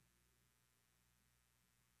rough.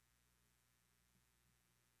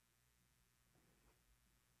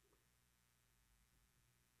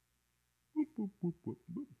 Boop, boop, boop, boop,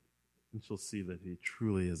 boop. And she'll see that he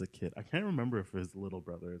truly is a kid. I can't remember if his little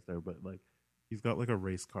brother is there, but like he's got like a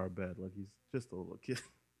race car bed. Like he's just a little kid.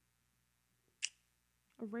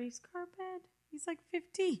 A race car bed? He's like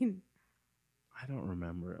 15. I don't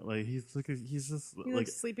remember. Like he's just He like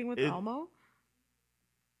sleeping with Elmo?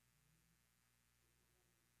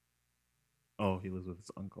 Oh, he lives with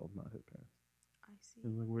his uncle, not his parents. I see.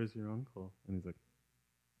 He's like, "Where's your uncle?" And he's like,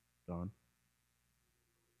 "Gone."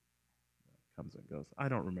 Comes and goes. I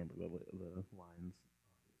don't remember the lines.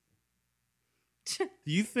 Do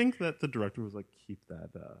you think that the director was like, "Keep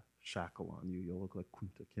that shackle on you. You'll look like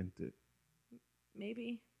Kunta Kinte"?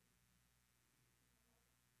 Maybe.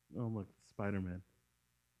 Oh, look, Spider-Man.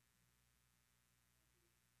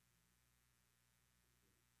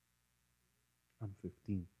 I'm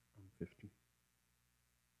 15. I'm 15.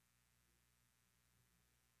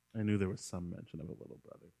 I knew there was some mention of a little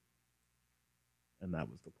brother. And that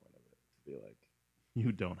was the point of it. To be like,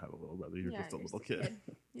 You don't have a little brother. You're just a you're little just a kid.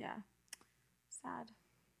 Yeah. Sad.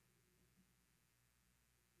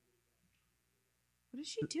 What is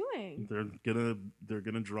she doing? They're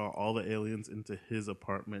gonna draw all the aliens into his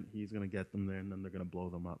apartment. He's gonna get them there, and then they're gonna blow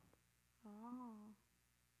them up. Oh.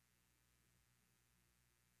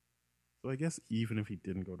 So I guess even if he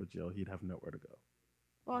didn't go to jail, he'd have nowhere to go.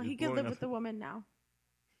 Well, He's he could blowing live up- with the woman now.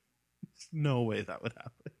 There's no way that would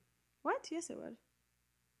happen. What? Yes, it would.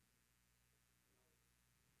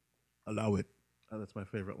 Allow it. Oh, that's my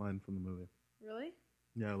favorite line from the movie. Really?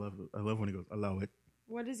 Yeah, I love when he goes, allow it.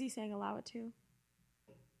 What is he saying? Allow it to?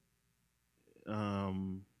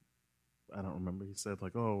 I don't remember. He said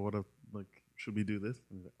like, "Oh, should we do this?"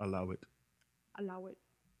 And he's like, allow it. Allow it.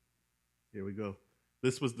 Here we go.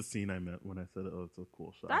 This was the scene I meant when I said, "Oh, it's a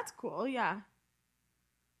cool shot." That's cool. Yeah.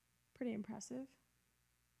 Pretty impressive.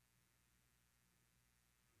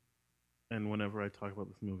 And whenever I talk about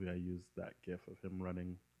this movie, I use that gif of him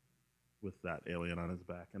running with that alien on his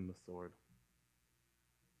back and the sword.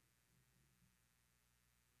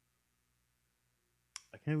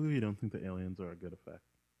 I can't believe you don't think the aliens are a good effect.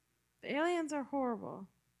 The aliens are horrible.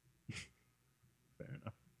 Fair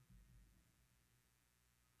enough.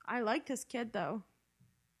 I like this kid though.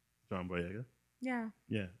 John Boyega? Yeah.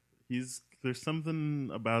 Yeah. There's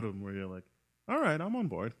something about him where you're like, all right, I'm on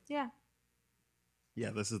board. Yeah.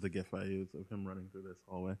 Yeah, this is the gif I use of him running through this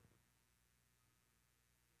hallway.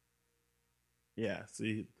 Yeah,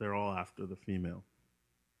 see, they're all after the female.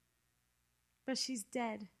 But she's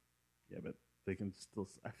dead. Yeah, but they can still...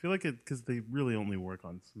 I feel like it... Because they really only work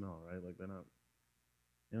on smell, right? Like, they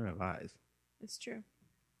don't have eyes. It's true.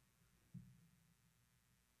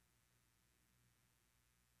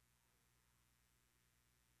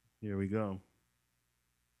 Here we go.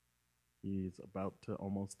 He's about to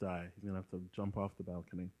almost die. He's going to have to jump off the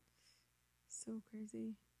balcony. So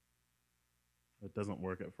crazy. It doesn't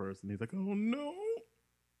work at first, and he's like, oh no!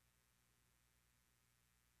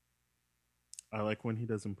 I like when he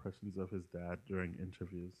does impressions of his dad during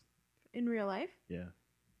interviews. In real life? Yeah.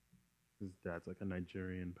 His dad's like a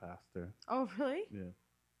Nigerian pastor. Oh, really? Yeah.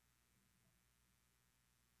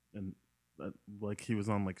 And like he was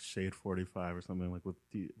on like Shade 45 or something, like with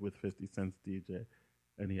 50 Cent's DJ,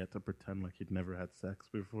 and he had to pretend like he'd never had sex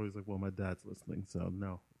before. He's like, well, my dad's listening, so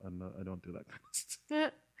no, I don't do that kind of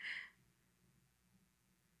stuff.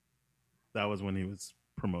 That was when he was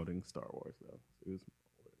promoting Star Wars, though. So he was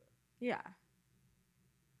older then. Yeah.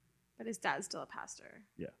 But his dad's still a pastor.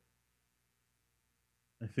 Yeah.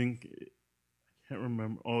 I can't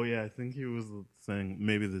remember. Oh, yeah, I think he was saying,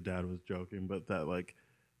 maybe the dad was joking, but that, like,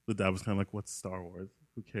 the dad was kind of like, what's Star Wars?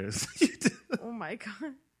 Who cares? Oh, my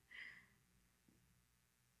God.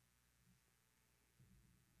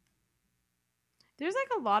 There's, like,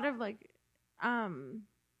 a lot of, like,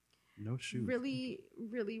 no shoes. really,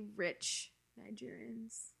 really rich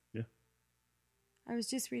Nigerians. Yeah. I was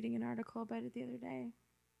just reading an article about it the other day.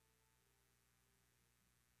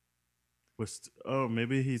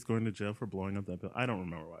 Maybe he's going to jail for blowing up that bill. I don't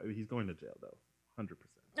remember why. He's going to jail, though. 100%.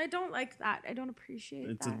 I don't like that. I don't appreciate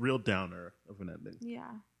It's that. a real downer of an ending. Yeah.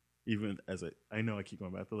 Even as I know I keep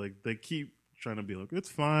going back, but like they keep trying to be like, it's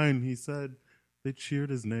fine. He said they cheered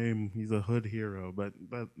his name. He's a hood hero, but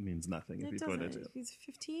that means nothing if It he's going to doesn't. jail. He's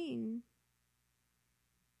 15.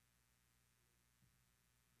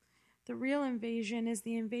 The real invasion is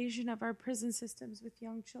the invasion of our prison systems with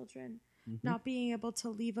young children not being able to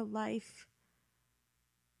leave a life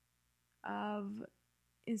of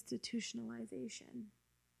institutionalization.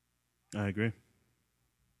 I agree.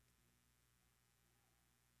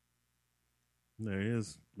 There he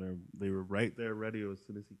is. They were right there ready as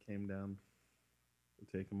soon as he came down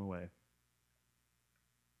to take him away.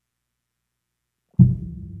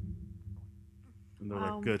 And they're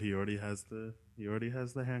like, good, he already has the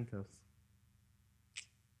handcuffs.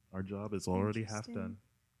 Our job is already half done.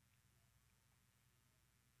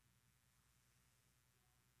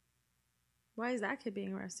 Why is that kid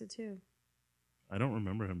being arrested too? I don't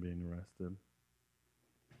remember him being arrested.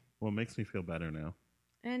 Well, it makes me feel better now.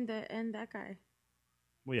 And that guy.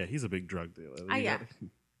 Well, yeah, he's a big drug dealer. Yeah.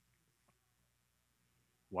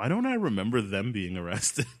 Why don't I remember them being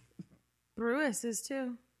arrested? Brewis is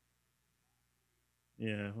too.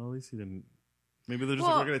 Yeah, well, at least he didn't. Maybe they're just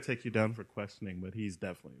like, we're going to take you down for questioning, but he's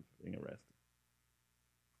definitely being arrested.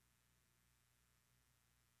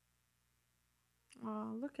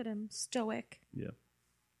 Oh, look at him. Stoic. Yeah.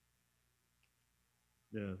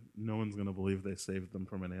 Yeah, no one's going to believe they saved them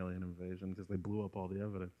from an alien invasion because they blew up all the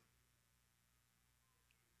evidence.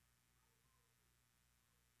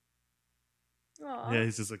 Aww. Yeah,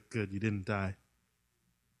 he's just like, good, you didn't die.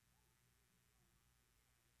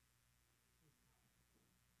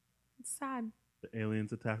 It's sad. The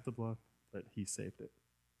aliens attacked the block, but he saved it.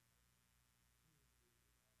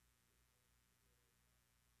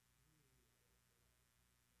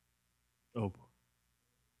 Oh, boy.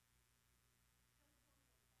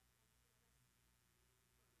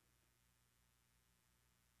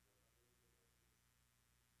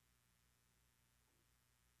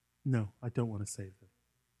 No, I don't want to save them.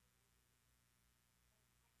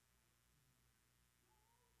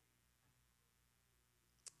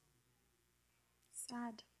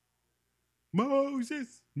 Sad.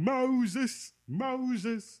 Moses, Moses,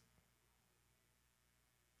 Moses.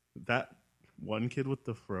 That one kid with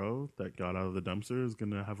the fro that got out of the dumpster is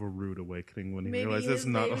going to have a rude awakening when he Maybe realizes his it's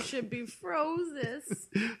not. name should be Frozes.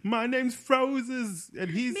 My name's Frozes, and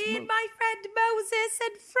he's Me and my friend Moses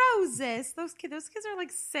and Frozes. Those kids are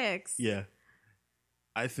like 6. Yeah.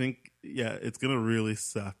 I think, it's going to really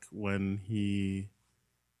suck when he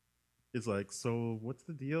is like, so what's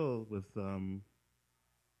the deal with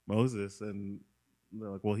Moses? And they're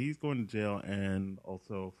like, well, he's going to jail, and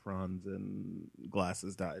also Franz and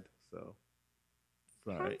Glasses died. So,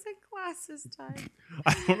 sorry. Franz and Glasses died.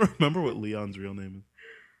 I don't remember what Leon's real name is.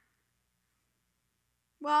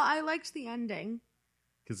 Well, I liked the ending.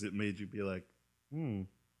 Because it made you be like,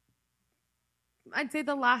 I'd say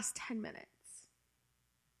the last 10 minutes.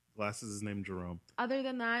 Glasses is named Jerome. Other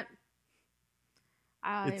than that,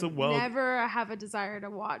 I It's a never have a desire to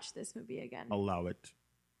watch this movie again. Allow it.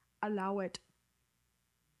 Allow it.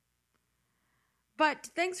 But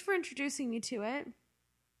thanks for introducing me to it.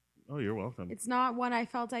 Oh, you're welcome. It's not one I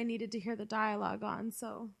felt I needed to hear the dialogue on,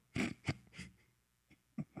 so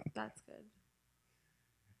that's good.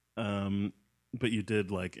 But you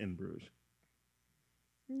did like In Bruges.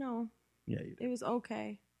 No, Yeah, you did. it was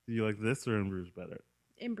okay. Do you like this or In Bruges better?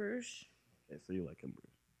 In Bruges. Okay, so you like In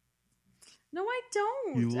Bruges. No, I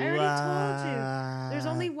don't. You I already told you. There's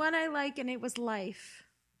only one I like, and it was Life.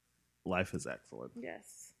 Life is excellent.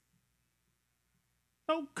 Yes.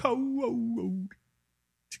 Oh, cold.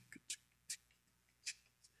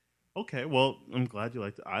 Okay, well, I'm glad you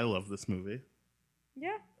liked it. I love this movie.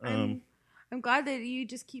 Yeah. I'm glad that you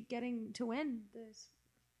just keep getting to win this.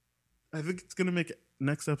 I think it's going to make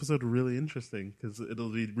next episode really interesting because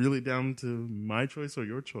it'll be really down to my choice or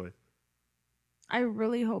your choice. I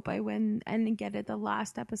really hope I win and get it the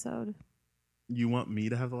last episode. You want me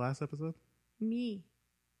to have the last episode? Me.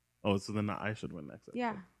 Oh, so then I should win next episode.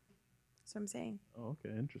 Yeah. That's what I'm saying. Oh, okay,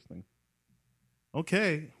 interesting.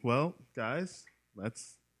 Okay, well, guys,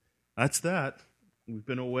 that's that. We've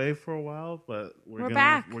been away for a while, but we're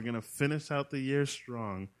back. We're gonna finish out the year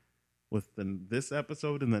strong with this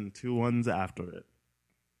episode and then 2 ones after it.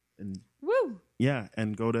 And Woo! yeah,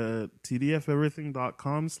 and go to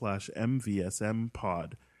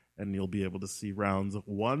tdferything.com/MVSMpod, and you'll be able to see rounds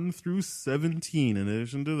 1 through 17 in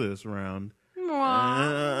addition to this round.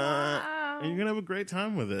 Wow. And you're gonna have a great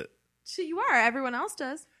time with it. So you are. Everyone else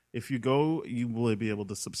does. If you go, you will be able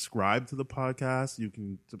to subscribe to the podcast. You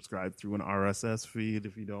can subscribe through an RSS feed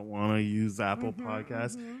if you don't want to use Apple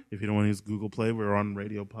Podcasts. If you don't want to use Google Play, we're on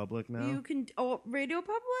Radio Public now. You can. Oh, Radio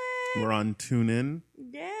Public. We're on TuneIn.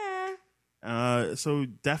 Yeah. So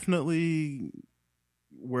definitely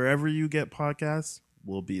wherever you get podcasts,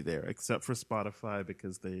 we'll be there, except for Spotify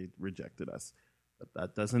because they rejected us. But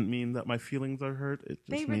that doesn't mean that my feelings are hurt. It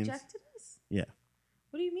just means Rejected us? Yeah,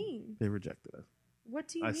 What do you mean? they rejected us. What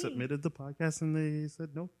do you I mean? submitted the podcast and they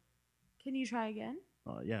said no. Can you try again?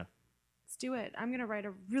 Yeah. Let's do it. I'm going to write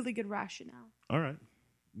a really good rationale. All right.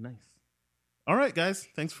 Nice. All right, guys.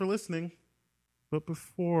 Thanks for listening. But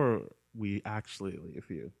before we actually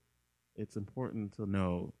leave you, it's important to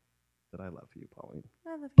know that I love you, Pauline.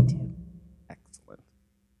 I love you too. Excellent.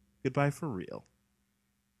 Goodbye for real.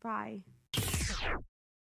 Bye.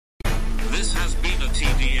 This has been a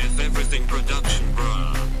TDF Everything production,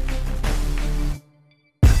 bruh.